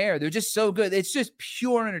don't care. They're just so good. It's just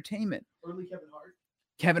pure entertainment. Early Kevin Hart.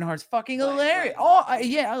 Kevin Hart's fucking Like, hilarious.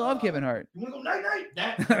 like, I love Kevin Hart. You want to go night night?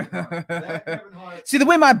 That Kevin Hart. That Kevin Hart. See, the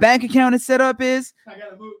way my bank account is set up is I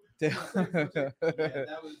gotta move. Yeah,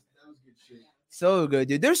 that was good shit. so good,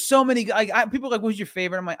 dude. There's so many. People are like, "What's your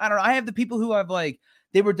favorite?" I'm like, I don't know. I have the people who have like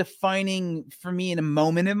they were defining for me in a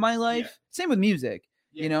moment in my life. Yeah. Same with music,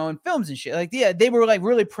 Yeah. and films and shit. Like, yeah, they were like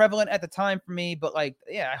really prevalent at the time for me. But like,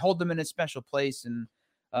 yeah, I hold them in a special place. And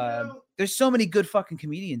there's so many good fucking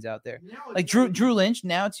comedians out there. Like Drew Lynch.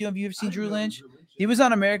 Now too. Have you ever seen Drew Lynch? He was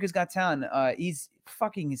on America's Got Talent. He's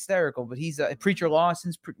fucking hysterical. But he's Preacher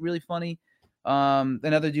Lawson's really funny.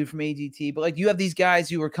 Another dude from AGT. But like, you have these guys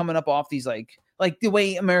who are coming up off these like the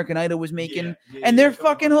way American Idol was making, and they're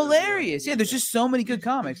fucking hilarious. Yeah, there's just so many good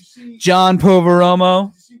comics. John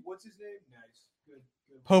Poveromo. What's his name? Nice. Good.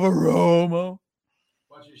 Poveromo.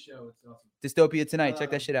 Watch your show. It's awesome. Dystopia Tonight. Check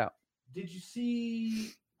that shit out. Did you see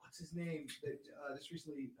what's his name that just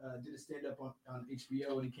recently did a stand up on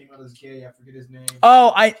HBO and he came out as gay? I forget his name.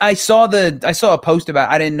 Oh, I saw a post about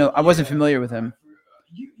it. I didn't know. I wasn't familiar with him.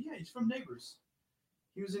 Yeah, he's from Neighbors.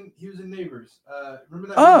 He was in Neighbors.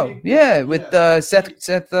 Remember that? Oh, movie? yeah, with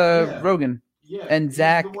Seth Rogen Yeah, and he's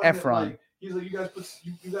Zac the one that, Efron. like, he's like, you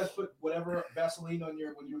guys put whatever Vaseline on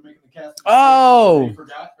when you were making the casting. Oh, you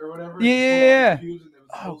forgot or whatever. Yeah.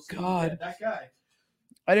 Oh God. that guy.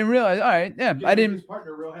 I didn't realize. All right, yeah, I didn't. His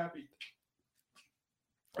partner real happy.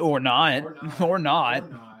 Or not. Or not.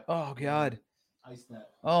 Oh God. Ice that.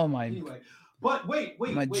 Oh my. Anyway, but wait.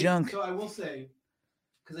 My junk. So I will say,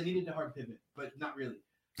 because I needed to hard pivot, but not really.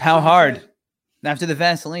 How So hard? said, After the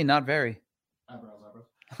Vaseline, not very.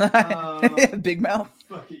 Eyebrows. Big mouth.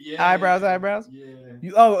 Fuck it, yeah. Eyebrows.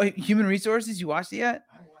 Yeah. Human Resources. You watched it yet?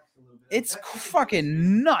 I watched a little bit. It's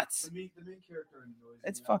fucking nuts. The main character annoys me.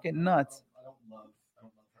 It's fucking nuts. I don't love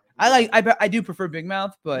her. I do prefer Big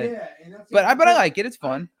Mouth, but Yeah, and that's but I like it. It's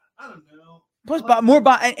fun. I don't know. Plus, I like more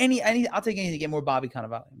it. any I'll take anything to get more Bobby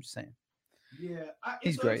Cannavale. I'm just saying. Yeah,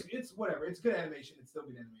 He's great. It's whatever. It's good animation. It's still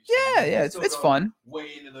good animation. Yeah, still it's go fun.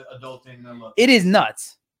 Way into the adult thing, and I love It is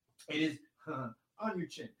nuts. It is on your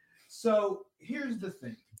chin. So here's the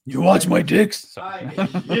thing. You watch my dicks?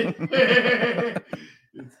 It's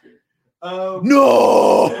good.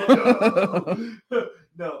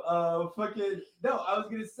 No, fucking no. I was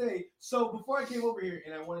gonna say. So before I came over here,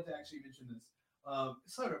 and I wanted to actually mention this.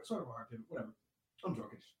 Sort of a hard pivot. Whatever. I'm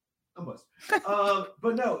drunkish. I'm buzzed.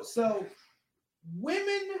 But no. So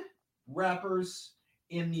women rappers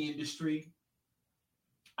in the industry.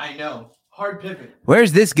 I know. Hard pivot.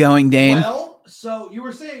 Where's this going, Dane? Well, so you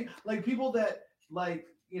were saying like people that like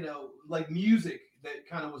music that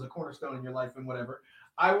kind of was a cornerstone in your life and whatever.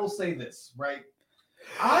 I will say this, right?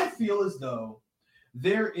 I feel as though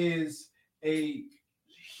there is a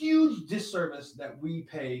huge disservice that we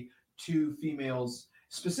pay to females,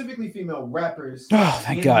 specifically female rappers. Oh,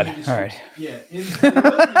 thank God. All right. Yeah.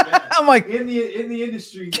 I'm like, in the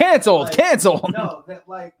industry. canceled. No, that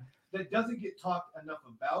doesn't get talked enough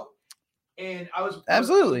about. And I was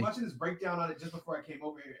watching this breakdown on it just before I came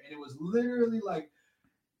over here, and it was literally like,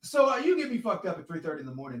 so you get me fucked up at 3:30 in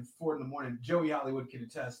the morning, 4 in the morning. Joey Hollywood can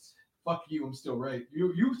attest. Fuck you, I'm still right.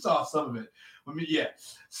 You saw some of it. I mean, yeah.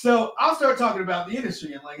 So I'll start talking about the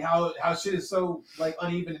industry and like how shit is so like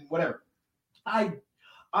uneven and whatever. I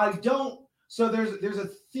don't. So there's a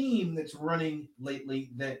theme that's running lately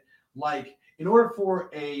that like in order for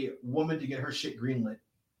a woman to get her shit greenlit,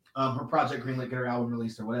 her project greenlit, get her album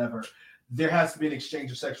released or whatever, there has to be an exchange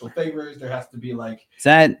of sexual favors. There has to be like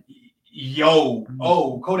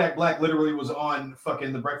Kodak Black literally was on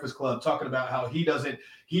fucking The Breakfast Club talking about how he doesn't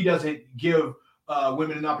give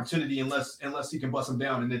women an opportunity unless he can bust them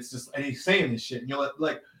down, and he's saying this shit, and you're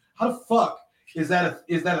like, how the fuck is that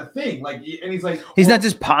a thing? Like, and he's like, he's not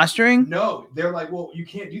just posturing. No, they're like, well, you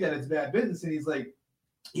can't do that. It's bad business. And he's like,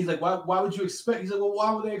 why would you expect? He's like, well,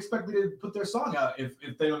 why would they expect me to put their song out if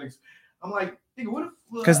they don't? I'm like, what if?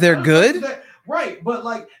 Because they're good, right? But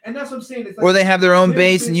like, and that's what I'm saying. It's like, or they have their own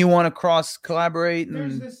base, and you want to cross collaborate.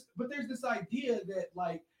 There's this idea that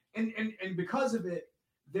like, and because of it,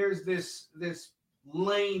 there's this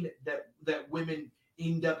lane that women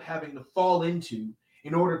end up having to fall into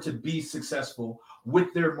in order to be successful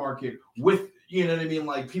with their market, with, you know what I mean,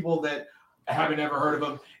 like people that haven't ever heard of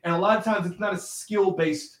them. And a lot of times it's not a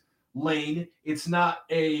skill-based lane. It's not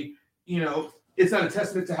a, you know, it's not a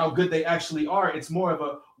testament to how good they actually are. It's more of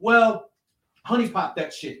a, well, honeypot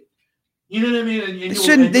that shit. You know what I mean?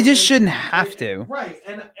 And they just shouldn't have to. Right.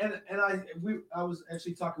 And I was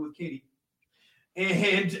actually talking with Katie,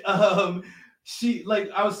 and she, like,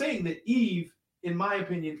 I was saying that Eve, in my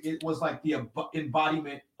opinion, it was like the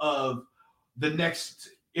embodiment of the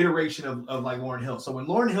next iteration of like Lauryn Hill. So when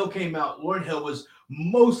Lauryn Hill came out, Lauryn Hill was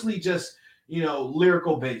mostly just, you know,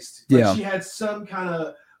 lyrical based. Like, yeah. She had some kind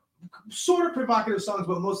of sort of provocative songs,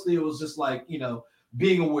 but mostly it was just like, you know,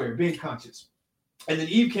 being aware, being conscious. And then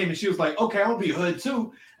Eve came and she was like, okay, I'll be hood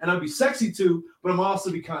too, and I'll be sexy too, but I'm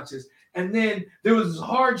also be conscious. And then there was this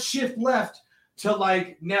hard shift left to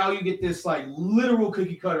like, now you get this like literal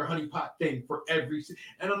cookie cutter honeypot thing for every.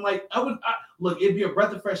 And I'm like, look, it'd be a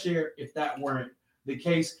breath of fresh air if that weren't the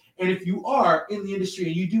case. And if you are in the industry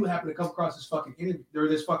and you do happen to come across this fucking interview or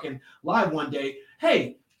this fucking live one day,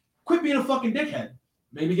 hey, quit being a fucking dickhead.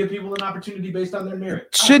 Maybe give people an opportunity based on their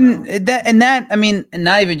merit. Shouldn't that, and that, I mean,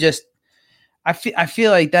 not even just, I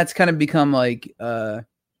feel like that's kind of become like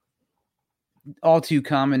all too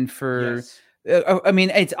common for. Yes. I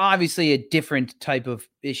mean, it's obviously a different type of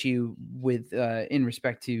issue with in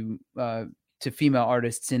respect to female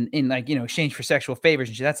artists in like, you know, exchange for sexual favors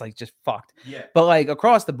and shit. That's like just fucked. Yeah. But like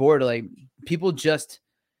across the board, like people just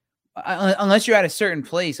unless you're at a certain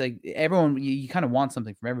place, like everyone, you kind of want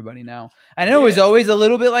something from everybody now. I know it was always a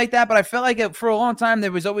little bit like that, but I felt like for a long time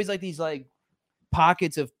there was always like these like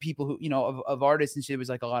pockets of people who, you know, of artists and shit. It was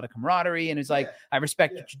like a lot of camaraderie, and it's like, I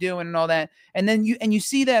respect what you're doing and all that. And then you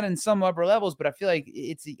see that in some upper levels, but I feel like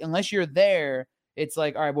it's, unless you're there, it's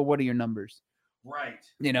like, all right, well, what are your numbers? Right.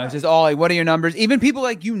 You know, it's just all like, what are your numbers? Even people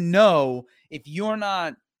like, you know, if you're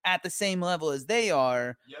not at the same level as they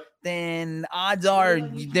are, then odds are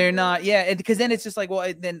they're not. Yeah. Because then it's just like,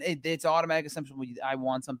 well, then it's automatic assumption. Well, I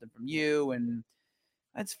want something from you. And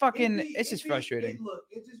that's fucking, it's just frustrating.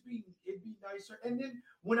 It'd be nicer. And then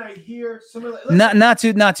when I hear some of not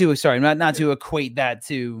to equate that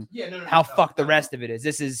to how fucked the rest of it is.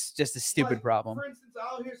 This is just a stupid problem. For instance,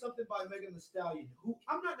 I'll hear something by Megan Thee Stallion, who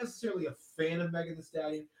I'm not necessarily a fan of Megan Thee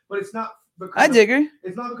Stallion, but it's not because I dig her.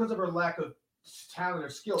 It's not because of her lack of talent or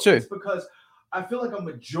skill. Sure. It's because I feel like a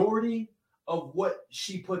majority of what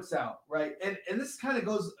she puts out, right? And this kind of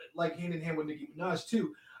goes like hand in hand with Nicki Minaj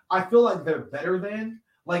too. I feel like they're better than,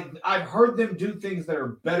 like, I've heard them do things that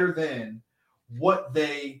are better than what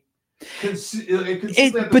they but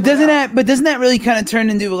doesn't that really kind of turn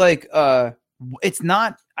into like it's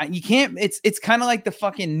not, you can't, it's kind of like the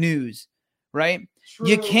fucking news, right? True,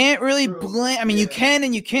 you can't really blame. I mean, you can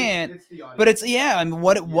and you can't, but it's I mean,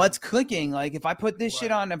 what's clicking? Like, if I put this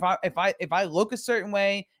shit on, if I look a certain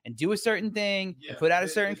way and do a certain thing, and put out a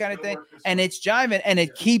certain kind of thing, and it's jiving and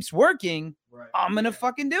it keeps working, I'm gonna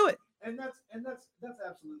fucking do it. And that's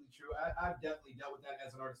absolutely true. I've definitely dealt with that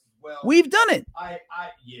as an artist as well. We've done it.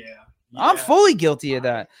 I'm fully guilty of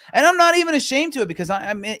that, and I'm not even ashamed to it, because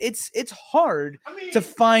I mean it's hard to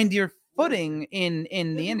find your footing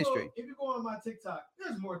in the industry. If you go on my TikTok,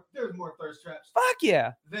 there's more thirst traps. Fuck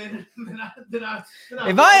yeah. Than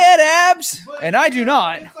if I had abs, and I do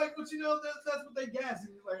not. It's like, but you know, that's what they gas. And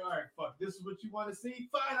you're like, all right, fuck, this is what you want to see.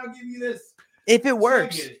 Fine, I'll give you this. If it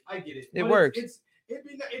works, I get it. It works.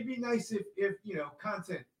 It'd be nice if you know,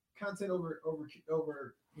 content over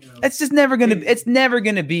you know. It's just never gonna. It's never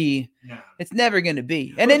gonna be. No. It's never gonna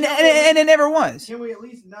be. And it never was. Can we at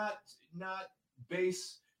least not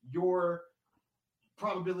base your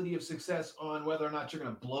probability of success on whether or not you're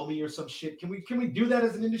gonna blow me or some shit? Can we do that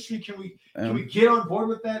as an industry? Can we get on board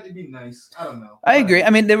with that? It'd be nice. I don't know. I agree. I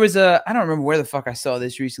mean, there was I don't remember where the fuck I saw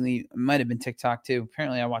this recently. It might have been TikTok too.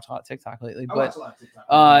 Apparently I watch a lot of TikTok lately. I watch a lot of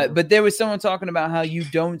TikTok. But there was someone talking about how you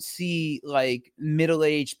don't see like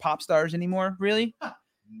middle-aged pop stars anymore, really.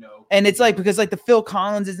 No. And it's like, because like the Phil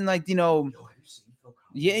Collins isn't like, you know. Yo, have you seen Phil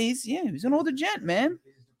Collins? He's an older gent, man.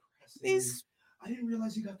 I didn't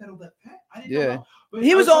realize he got that old that fat. I didn't know. But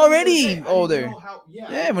he was already older.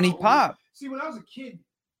 When he popped. See, when I was a kid,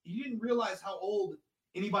 you didn't realize how old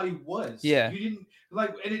anybody was. Yeah. You didn't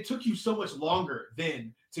like, and it took you so much longer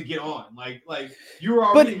then to get on. Like you were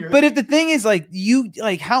already. But if the thing is, like, you,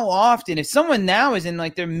 like, how often, if someone now is in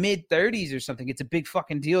like their mid 30s or something, it's a big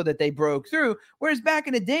fucking deal that they broke through. Whereas back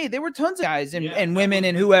in the day, there were tons of guys and women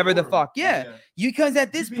and whoever the fuck. Because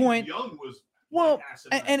at this point, young was Well, like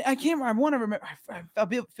asinine. and I can't. I want to remember. I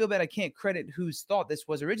feel bad. I can't credit whose thought this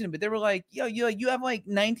was originally, but they were like, "Yo, you have like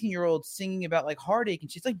 19-year-olds singing about like heartache," and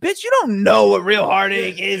she's like, "Bitch, you don't know what real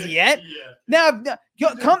heartache is yet." Yeah. Now, He's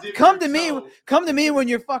a come to different me. toe. Come to me when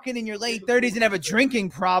you're fucking in your late 30s and have a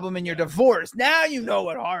drinking problem and you're divorced. Now you know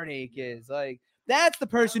what heartache is. Like that's the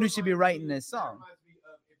person who should be writing this song. That reminds me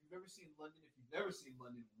of, if you've ever seen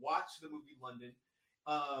London, watch the movie London.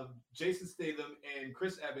 Jason Statham and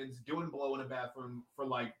Chris Evans doing blow in a bathroom for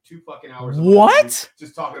like 2 fucking hours. What?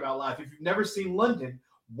 Just talking about life. If you've never seen London,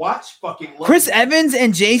 watch fucking London. Chris Evans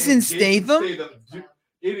and Jason Statham.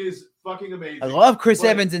 It is fucking amazing. I love Chris But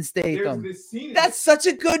evans and there's Statham. this scene in That's it. such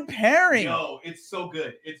a good pairing. Yo, it's so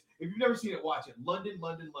good. It's if you've never seen it, watch it. London.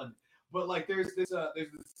 But like, there's this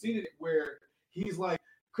scene in it where he's like,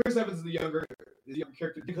 Chris Evans is the younger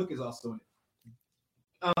character. Dick Hook is also in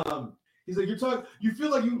it. He's like, you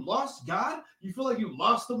feel like you lost God? You feel like you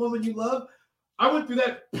lost the woman you love? I went through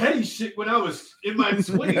that petty shit when I was in my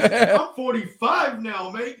 20s. I'm 45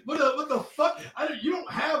 now, mate. What the fuck? You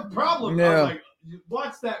don't have problems. No. I'm like,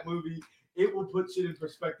 watch that movie. It will put shit in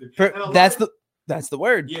perspective. That's the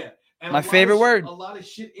word. Yeah. And My favorite word. A lot of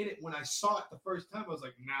shit in it. When I saw it the first time, I was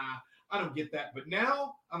like, nah, I don't get that. But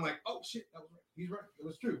now I'm like, oh shit, that was right. He's right. It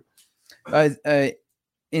was true.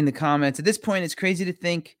 In the comments, at this point, it's crazy to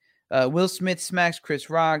think Will Smith smacks Chris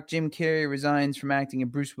Rock. Jim Carrey resigns from acting,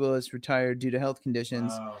 and Bruce Willis retired due to health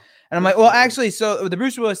conditions. And I'm like, well, actually, so the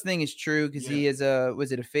Bruce Willis thing is true because he is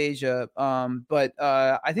aphasia. But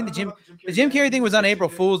I think the Jim Carrey thing was on April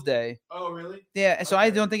Fool's Day. Oh, really? Yeah, and so I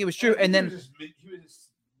don't think it was true. And then he was just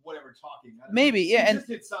whatever talking. Maybe, yeah, He and just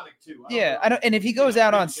did Sonic 2. I don't. And if he goes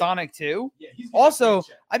out on Sonic 2, also,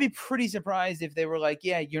 I'd be pretty surprised if they were like,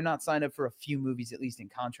 yeah, you're not signed up for a few movies, at least in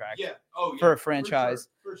contract. Yeah. Oh, yeah. For a franchise.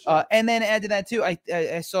 For sure. And then add to that too,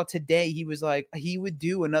 I saw today he was like he would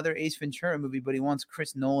do another Ace Ventura movie, but he wants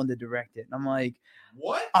Chris Nolan to direct it. And I'm like,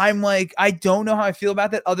 what? I'm like, I don't know how I feel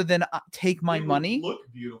about that other than take my money. Look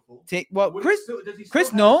beautiful.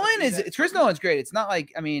 Chris Nolan's great. It's not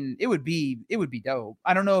like, I mean, it would be dope.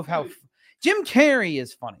 I don't know if how Jim Carrey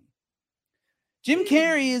is funny. Jim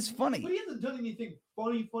Carrey is funny. But he hasn't done anything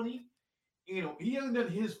funny. You know, he hasn't done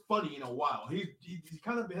his funny in a while. He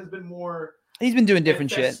kind of has been more. He's been doing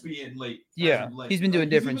different shit. Late. He's been doing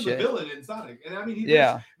different shit. The villain in Sonic, and I mean,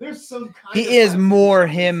 there's some kind he is more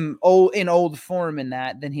him in old form in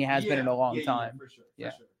that than he has been in a long time. For sure.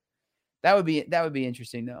 That would be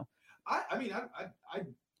interesting though.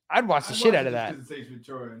 I'd watch the shit out of that.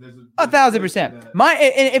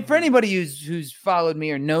 1,000%. And for anybody who's followed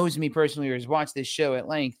me or knows me personally or has watched this show at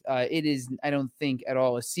length, it is, I don't think at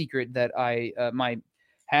all a secret that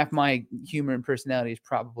half my humor and personality has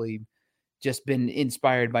probably just been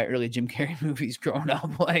inspired by early Jim Carrey movies growing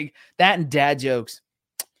up, like that and dad jokes.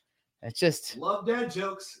 It's just love dad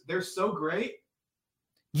jokes. They're so great.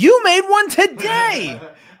 You made one today.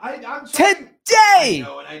 I know,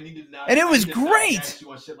 and I need to know. And it was great. You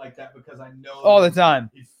want shit like that because I know all the time.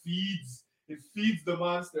 It feeds the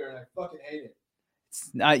monster, and I fucking hate it. It's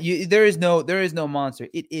not you. There is no monster.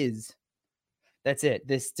 It is. That's it.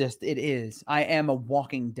 It is. I am a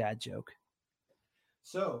walking dad joke.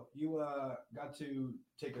 So you got to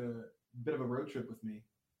take a bit of a road trip with me.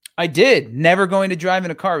 I did. Never going to drive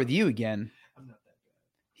in a car with you again. I'm not that bad.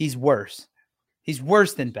 He's worse. He's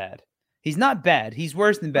worse than bad. He's not bad. He's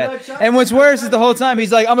worse than bad. And what's worse is the whole time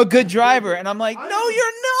he's like, I'm a good driver. And I'm like, no,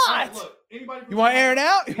 you're not. Look, you want to air it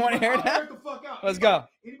out? You want to air it out? The fuck out. Let's go.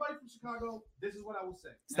 Anybody from Chicago, this is what I will say.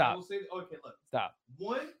 Stop. I will say, okay, look. Stop.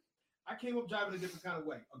 1, I came up driving a different kind of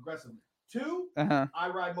way, aggressively. 2, I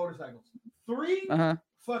ride motorcycles. 3,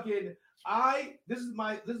 fucking this is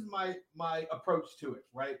my approach to it,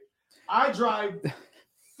 right? I drive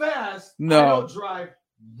fast. No. I don't drive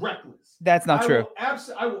reckless. That's not true.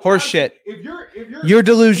 Horse shit. If you're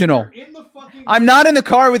delusional. If you're in the fucking I'm not in the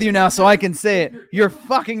car with you now, so I can say it. You're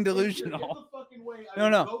fucking delusional. If you're in the fucking way,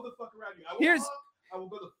 No. go the fuck around you. I will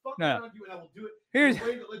go the fuck around you, and I will do it in a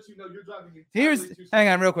way that lets you know you're driving entirely too slow. Hang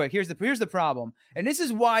on real quick. Here's the problem. And this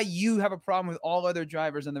is why you have a problem with all other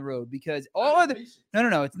drivers on the road, because No,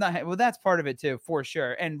 it's not. Well, that's part of it too, for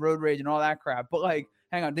sure. And road rage and all that crap. But like,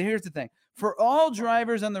 hang on. Here's the thing. For all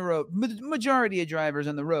drivers on the road, majority of drivers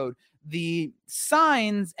on the road, the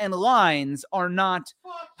signs and lines are not.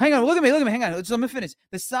 Hang on, look at me. Hang on. Let me finish.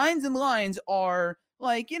 The signs and lines are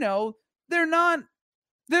like, they're not.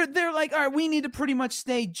 They're like, all right, we need to pretty much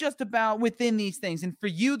stay just about within these things. And for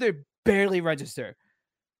you, they're barely register.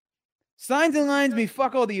 Signs and lines me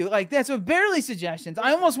fuck all to you. Like that's barely suggestions.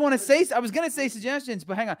 I almost want to say I was gonna say suggestions,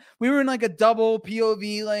 but hang on. We were in like a double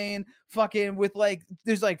POV lane, fucking with like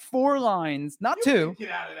there's like 4 lines, not You 2. can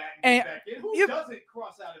get out of that and get back in. Who doesn't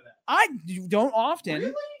cross out of that? I don't often.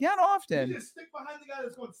 Really? Yeah, not often. You just stick behind the guy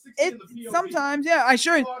that's going 60 in the POV. Sometimes, yeah. I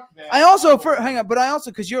sure. Fuck that. I also hang on, but I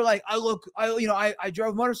also because you're like I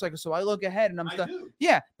drove motorcycles, so I look ahead and I'm stuck.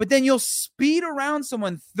 Yeah, but then you'll speed around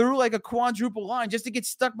someone through like a quadruple line just to get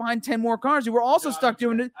stuck behind 10 more cars who were also stuck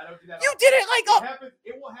doing it. I don't do that. You did it like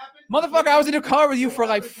it will happen. Motherfucker, I was in a car with you for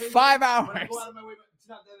like 5 hours.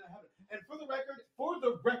 And for the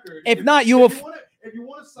record, if not, you will. If you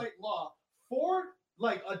want to cite law for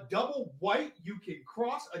like a double white, you can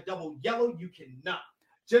cross. A double yellow, you cannot.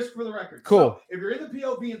 Just for the record. Cool. So if you're in the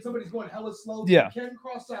POV and somebody's going hella slow, yeah, you can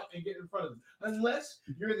cross out and get in front of them. Unless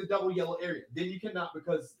you're in the double yellow area, then you cannot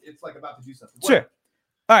because it's like about to do something. Sure.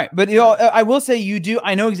 All right, but I will say you do.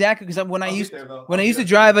 I know exactly because when I used to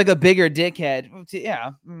drive like a bigger dickhead,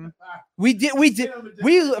 yeah, we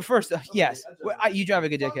first yes, you drive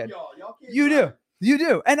like a dickhead. You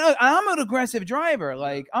do, and I'm an aggressive driver.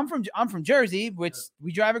 Like I'm from Jersey, which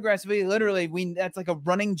we drive aggressively. Literally, that's like a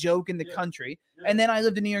running joke in the country. And then I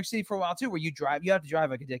lived in New York City for a while too, where you have to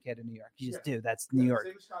drive like a dickhead in New York. You just do. That's New York.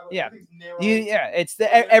 Yeah, it's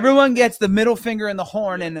everyone gets the middle finger and the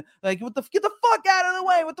horn, and like get the fuck out of the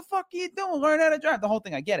way. What the fuck are you doing? Learn how to drive. The whole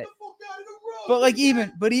thing. I get it. But like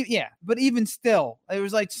but even still, it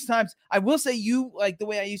was like times. I will say you like the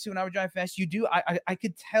way I used to when I would drive fast. You do. I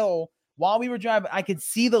could tell. While we were driving, I could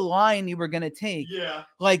see the line you were going to take. Yeah.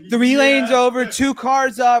 Like 3 lanes over, 2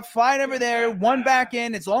 cars up, 5 over there, 1 back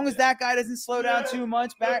in. As long as that guy doesn't slow down too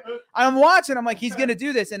much back. I'm watching. I'm like, he's going to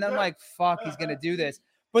do this. And I'm like, fuck, he's going to do this.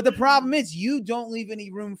 But the problem is you don't leave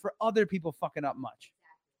any room for other people fucking up much.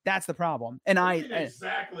 That's the problem. And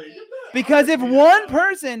because if one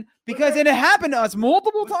person, and it happened to us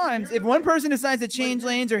multiple times, if one person decides to change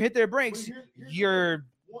lanes or hit their brakes,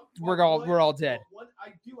 we're all dead. I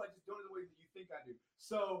just don't know the way that you think I do.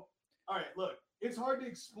 So, all right, look, it's hard to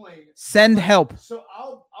explain. Send help. So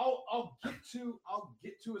I'll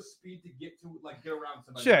get to a speed to get around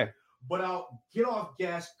somebody. Sure. But I'll get off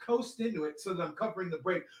gas, coast into it so that I'm covering the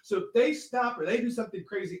brake. So if they stop or they do something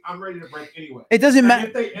crazy, I'm ready to brake anyway. It doesn't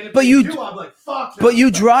matter. But you do, I'm like, fuck. But you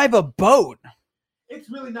drive a boat. It's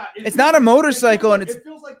really not. It's not a motorcycle, and it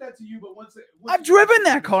feels like that to you. But once I've driven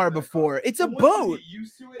that car before. It's a boat.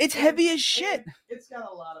 It's heavy as shit. It's got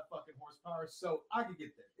a lot of fucking horsepower, so I can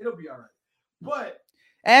get there. It'll be all right. But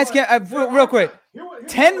ask him real quick.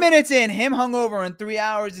 10 minutes in, him hungover and 3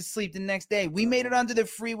 hours of sleep the next day. We made it onto the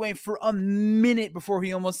freeway for a minute before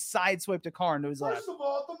he almost sideswiped a car into his lap. First of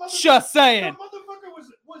all, just saying. The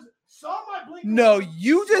motherfucker saw my blinker. No,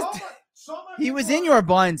 you just. He was in your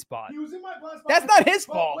blind spot. He was in my blind spot. That's not his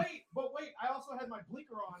fault. But wait, I also had my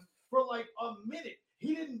blinker on for like a minute.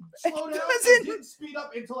 He didn't slow down. He didn't speed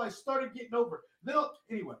up until I started getting over.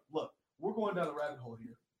 Anyway, look, we're going down a rabbit hole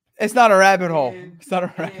here. It's not a rabbit hole. It's not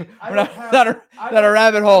a rabbit. Not a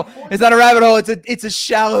rabbit hole. It's not a rabbit hole. It's a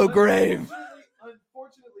shallow grave.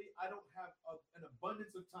 Unfortunately, I don't have an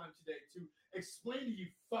abundance of time today to explain to you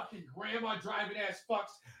fucking grandma driving ass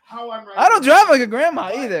fucks how I'm riding. I don't drive like a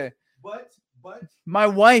grandma either. But my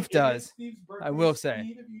wife does. I will say.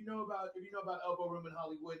 Steve, if you know about Elbow Room in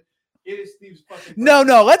Hollywood, it is Steve's fucking. No.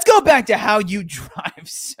 Let's go back to how you drive,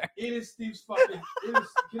 sir. It is Steve's fucking. Can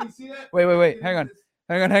you see that? Wait. Hang on.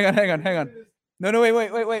 No.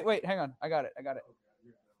 Wait. Hang on. I got it.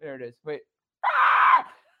 There it is. Wait.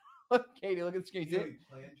 Look, Katie. Look at the screen.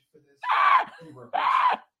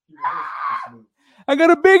 I got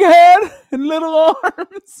a big head and little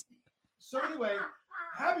arms. So anyway.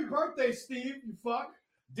 Happy birthday, Steve, you fuck.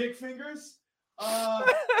 Dick fingers. And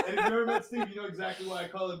if you ever met Steve, you know exactly why I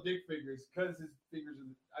call him Dick fingers. Because his fingers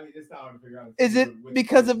are, it's not hard to figure out. Is it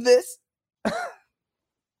because of this?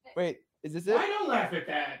 Wait, is this it? I don't laugh at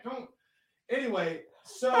that. Don't. Anyway,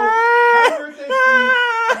 so happy birthday, Steve.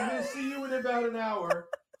 I'm going to see you in about an hour.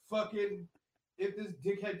 Fucking, if this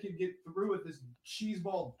dickhead can get through with this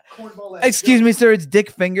cheeseball, cornball ass. Excuse me, sir, it's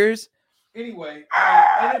Dick fingers. Anyway,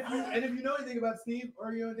 and if you know anything about Steve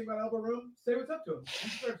or you know anything about Elbow Room, say what's up to him. He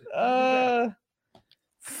deserves it.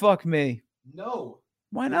 Fuck me. No.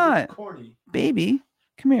 Why not? Corny. Baby,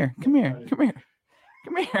 come here.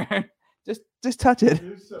 Just touch it.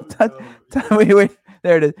 You're so wait.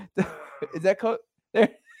 There it is. Is that close?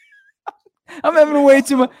 There. I'm having way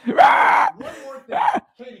too much. One more thing.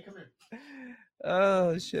 Katie, come here.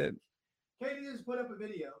 Oh shit. Katie just put up a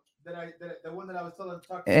video. The one that I was telling her to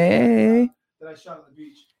talk hey. that I shot on the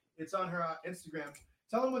beach. It's on her Instagram.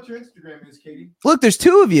 Tell them what your Instagram is, Katie. Look, there's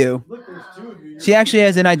two of you. Look, there's two of you. She actually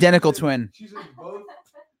has an identical twin. She's in both.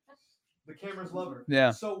 The cameras love her.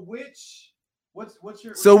 Yeah. So what's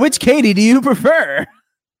your? So which Katie do you prefer?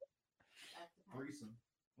 Threesome.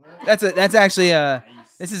 That's actually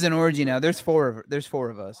this is an orgy now. There's four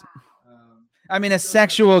of us. I mean a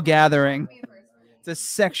sexual gathering. It's a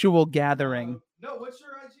sexual gathering. No, what's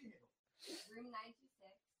your IG handle? Room 96.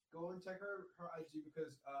 Go and check her IG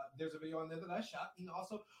because there's a video on there that I shot, and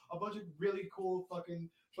also a bunch of really cool fucking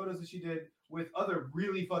photos that she did with other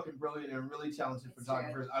really fucking brilliant and really talented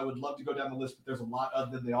photographers. I would love to go down the list, but there's a lot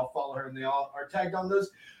of them. They all follow her, and they all are tagged on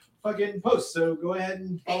those fucking posts. So go ahead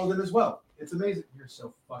and follow them as well. It's amazing. You're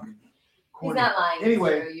so fucking corny. He's not lying.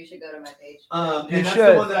 Anyway, So you should go to my page. and that's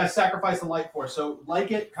the one that I sacrificed the like for. So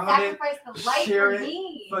like it, comment, Sacrifice the light share for it,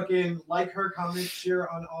 me. fucking like her, comment, share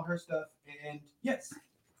on all her stuff, and yes.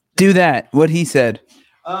 Do that. What he said.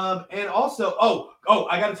 And also,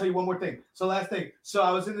 I got to tell you one more thing. So last thing. So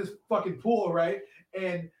I was in this fucking pool, right?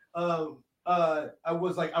 And I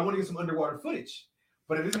was like, I want to get some underwater footage,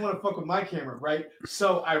 but I didn't want to fuck with my camera, right?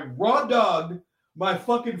 So I raw dogged my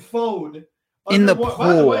fucking phone In the By the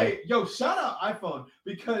pool. way, yo, shout out iPhone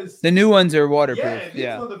because The new ones are waterproof. yeah, these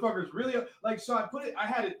Yeah. motherfuckers really like. So I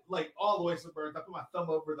had it like all the way submerged. I put my thumb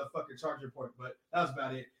over the fucking charger port, but that was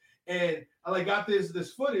about it. And I like got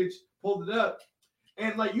this footage, pulled it up,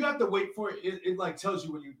 and like you have to wait for it. It like tells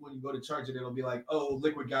you when you go to charge it, it'll be like, oh,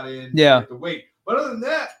 liquid got in. Yeah. You have to wait. But other than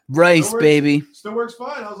that, Rice, still works- baby. still works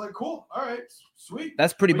fine. I was like, cool, all right, sweet.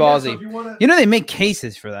 That's pretty But yeah, so ballsy. if you wanna, You know they make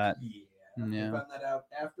cases for that. yeah, Yeah. I found that out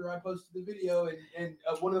after I posted the video, and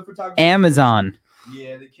one of the photographers. Amazon.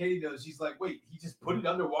 Yeah, the Katie knows. She's like, wait, he just put it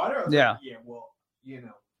underwater? I was Yeah. like, yeah, well, you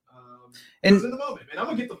know. And- it was in the moment, man. I'm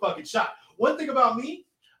going to get the fucking shot. One thing about me,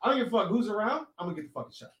 I don't give a fuck who's around. I'm going to get the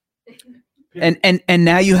fucking shot. And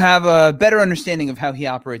now you have a better understanding of how he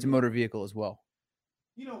operates a motor vehicle as well.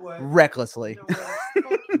 You know what? Recklessly. You know what?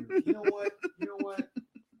 Fuck you. You know what? You know what?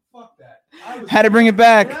 Fuck that. Had to bring it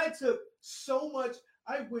back. And I took so much.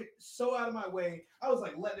 I went so out of my way. I was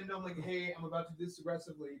like letting him know, I'm like, hey, I'm about to do this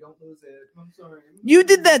aggressively. Don't lose it. I'm sorry. You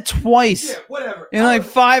did that twice Yeah, whatever. in I like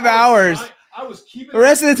was- 5 hours. I was keeping The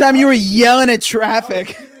rest of the time you were yelling at I was traffic.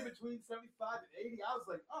 keeping it between 75 and 80. I was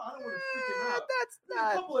like, oh, I don't want to freak him out. That's A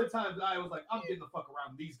not. couple of times I was like, I'm getting the fuck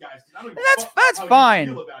around these guys. I don't give a That's fuck that's how you fine.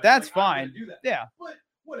 feel about it. That's Like, I'm gonna fine. do that. Yeah, But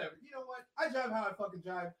whatever. You know what? I drive how I fucking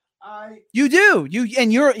drive. you do.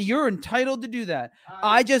 You're entitled to do that.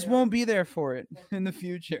 I just yeah. won't be there for it in the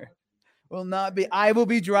future. Will not be. I will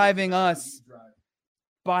be driving us You drive.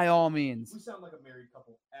 by all means. We sound like a married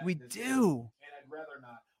couple. at We this do. point, and I'd rather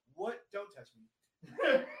not. What? Don't touch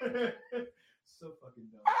me. So fucking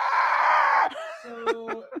dumb.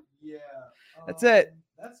 So yeah. That's it.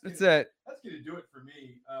 That's That's gonna, it. That's gonna do it for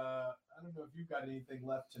me. I don't know if you've got anything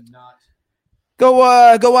left to not.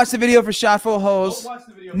 Go watch the video for Shot Full Go Hose. watch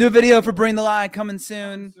the video. New video for Bring the Lie coming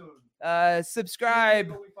Coming soon. Subscribe.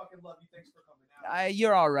 We fucking love you. Thanks for coming out.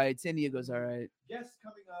 You're all right. San Diego's all right. Guests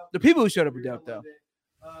coming up. The people who showed up were You're dope gonna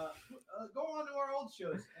though. love it. Go on to our old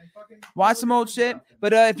shows and fucking Watch some old shit.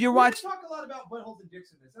 But if you're we watching, talk a lot about buttholes and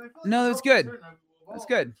dicks in this. And I feel like No, the that's appropriate good. turn of that's all-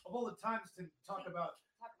 good. Of all the times to talk about.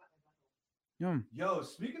 Mm. Yo,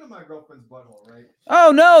 speaking of my girlfriend's butthole, right?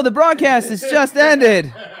 Oh no, the broadcast has just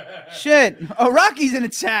ended. Shit. Oh, Rocky's in the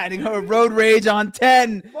chat. Road rage on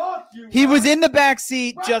 10. Fuck you. He was Rock. in the back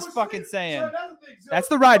seat, Rock just was fucking sitting- saying. So that's the thing. So That's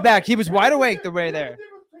the ride back. He was that's wide the awake difference- the way that's there.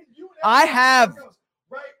 difference between you and I everybody have- else,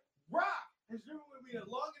 right? Rock has driven with me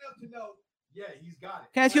long enough to know. Yeah, he's got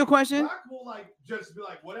it. Can I ask you a question? Rock will like just be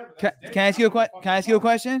like, whatever. Can, that's can I ask you a Dave. question? Can I ask you a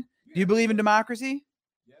question? Do you believe in democracy?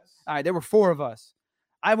 Yes. All right, there were 4 of us.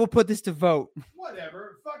 I will put this to vote.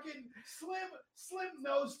 Whatever. Fucking Slim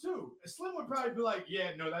knows too. Slim would probably be like,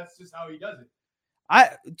 yeah, no, that's just how he does it.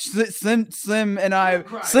 Slim and I, He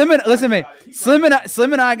cried. Slim and He listen to me. cried about it. He cried.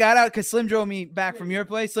 Slim and I got out because Slim drove me back from your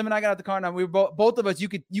place. Slim and I got out the car, and we were both of us. You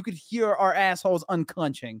could hear our assholes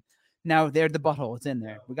unclenching. Now there's the butthole. It's in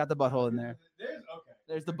there. We got the butthole in there.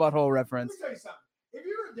 There's the butthole Let reference. me tell you something. If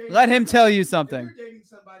you're dating Let him tell you If something. you're dating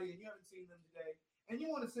somebody and you haven't seen them today, and you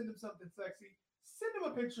want to send them something sexy, send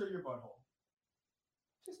them a picture of your butthole.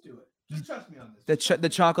 Just do it. Just trust me on this. The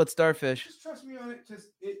chocolate starfish. Just trust me on it. Just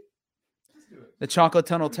do it. The chocolate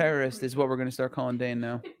tunnel terrorist is what we're gonna start calling Dane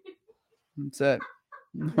now. That's it.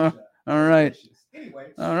 All right. Anyway.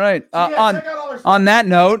 All right. so yeah, check out all our stuff. On that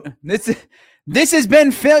note, this has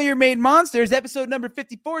been Failure Made Monsters, episode number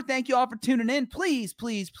 54. Thank you all for tuning in. Please,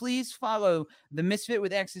 please, please follow the Misfit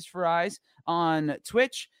with X's for Eyes on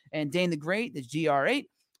Twitch and Dane the Great, that's GR8,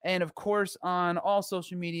 And of course, on all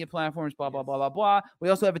social media platforms, blah, blah, blah, blah, blah. We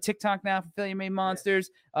also have a TikTok now for Failure Made Monsters.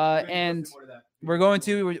 And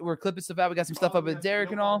we're clipping stuff out. We got some stuff up with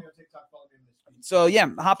Derek and all. So yeah,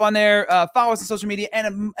 hop on there, follow us on social media,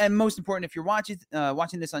 and most important, if you're watching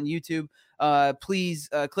this on YouTube, please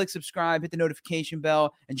click subscribe, hit the notification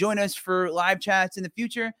bell, and join us for live chats in the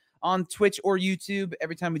future on Twitch or YouTube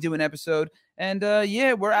every time we do an episode. And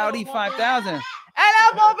yeah, we're out E5000. And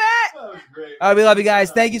Elbow Bet! That was great. All right, we love you guys.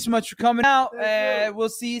 Thank you so much for coming out, and we'll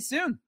see you soon.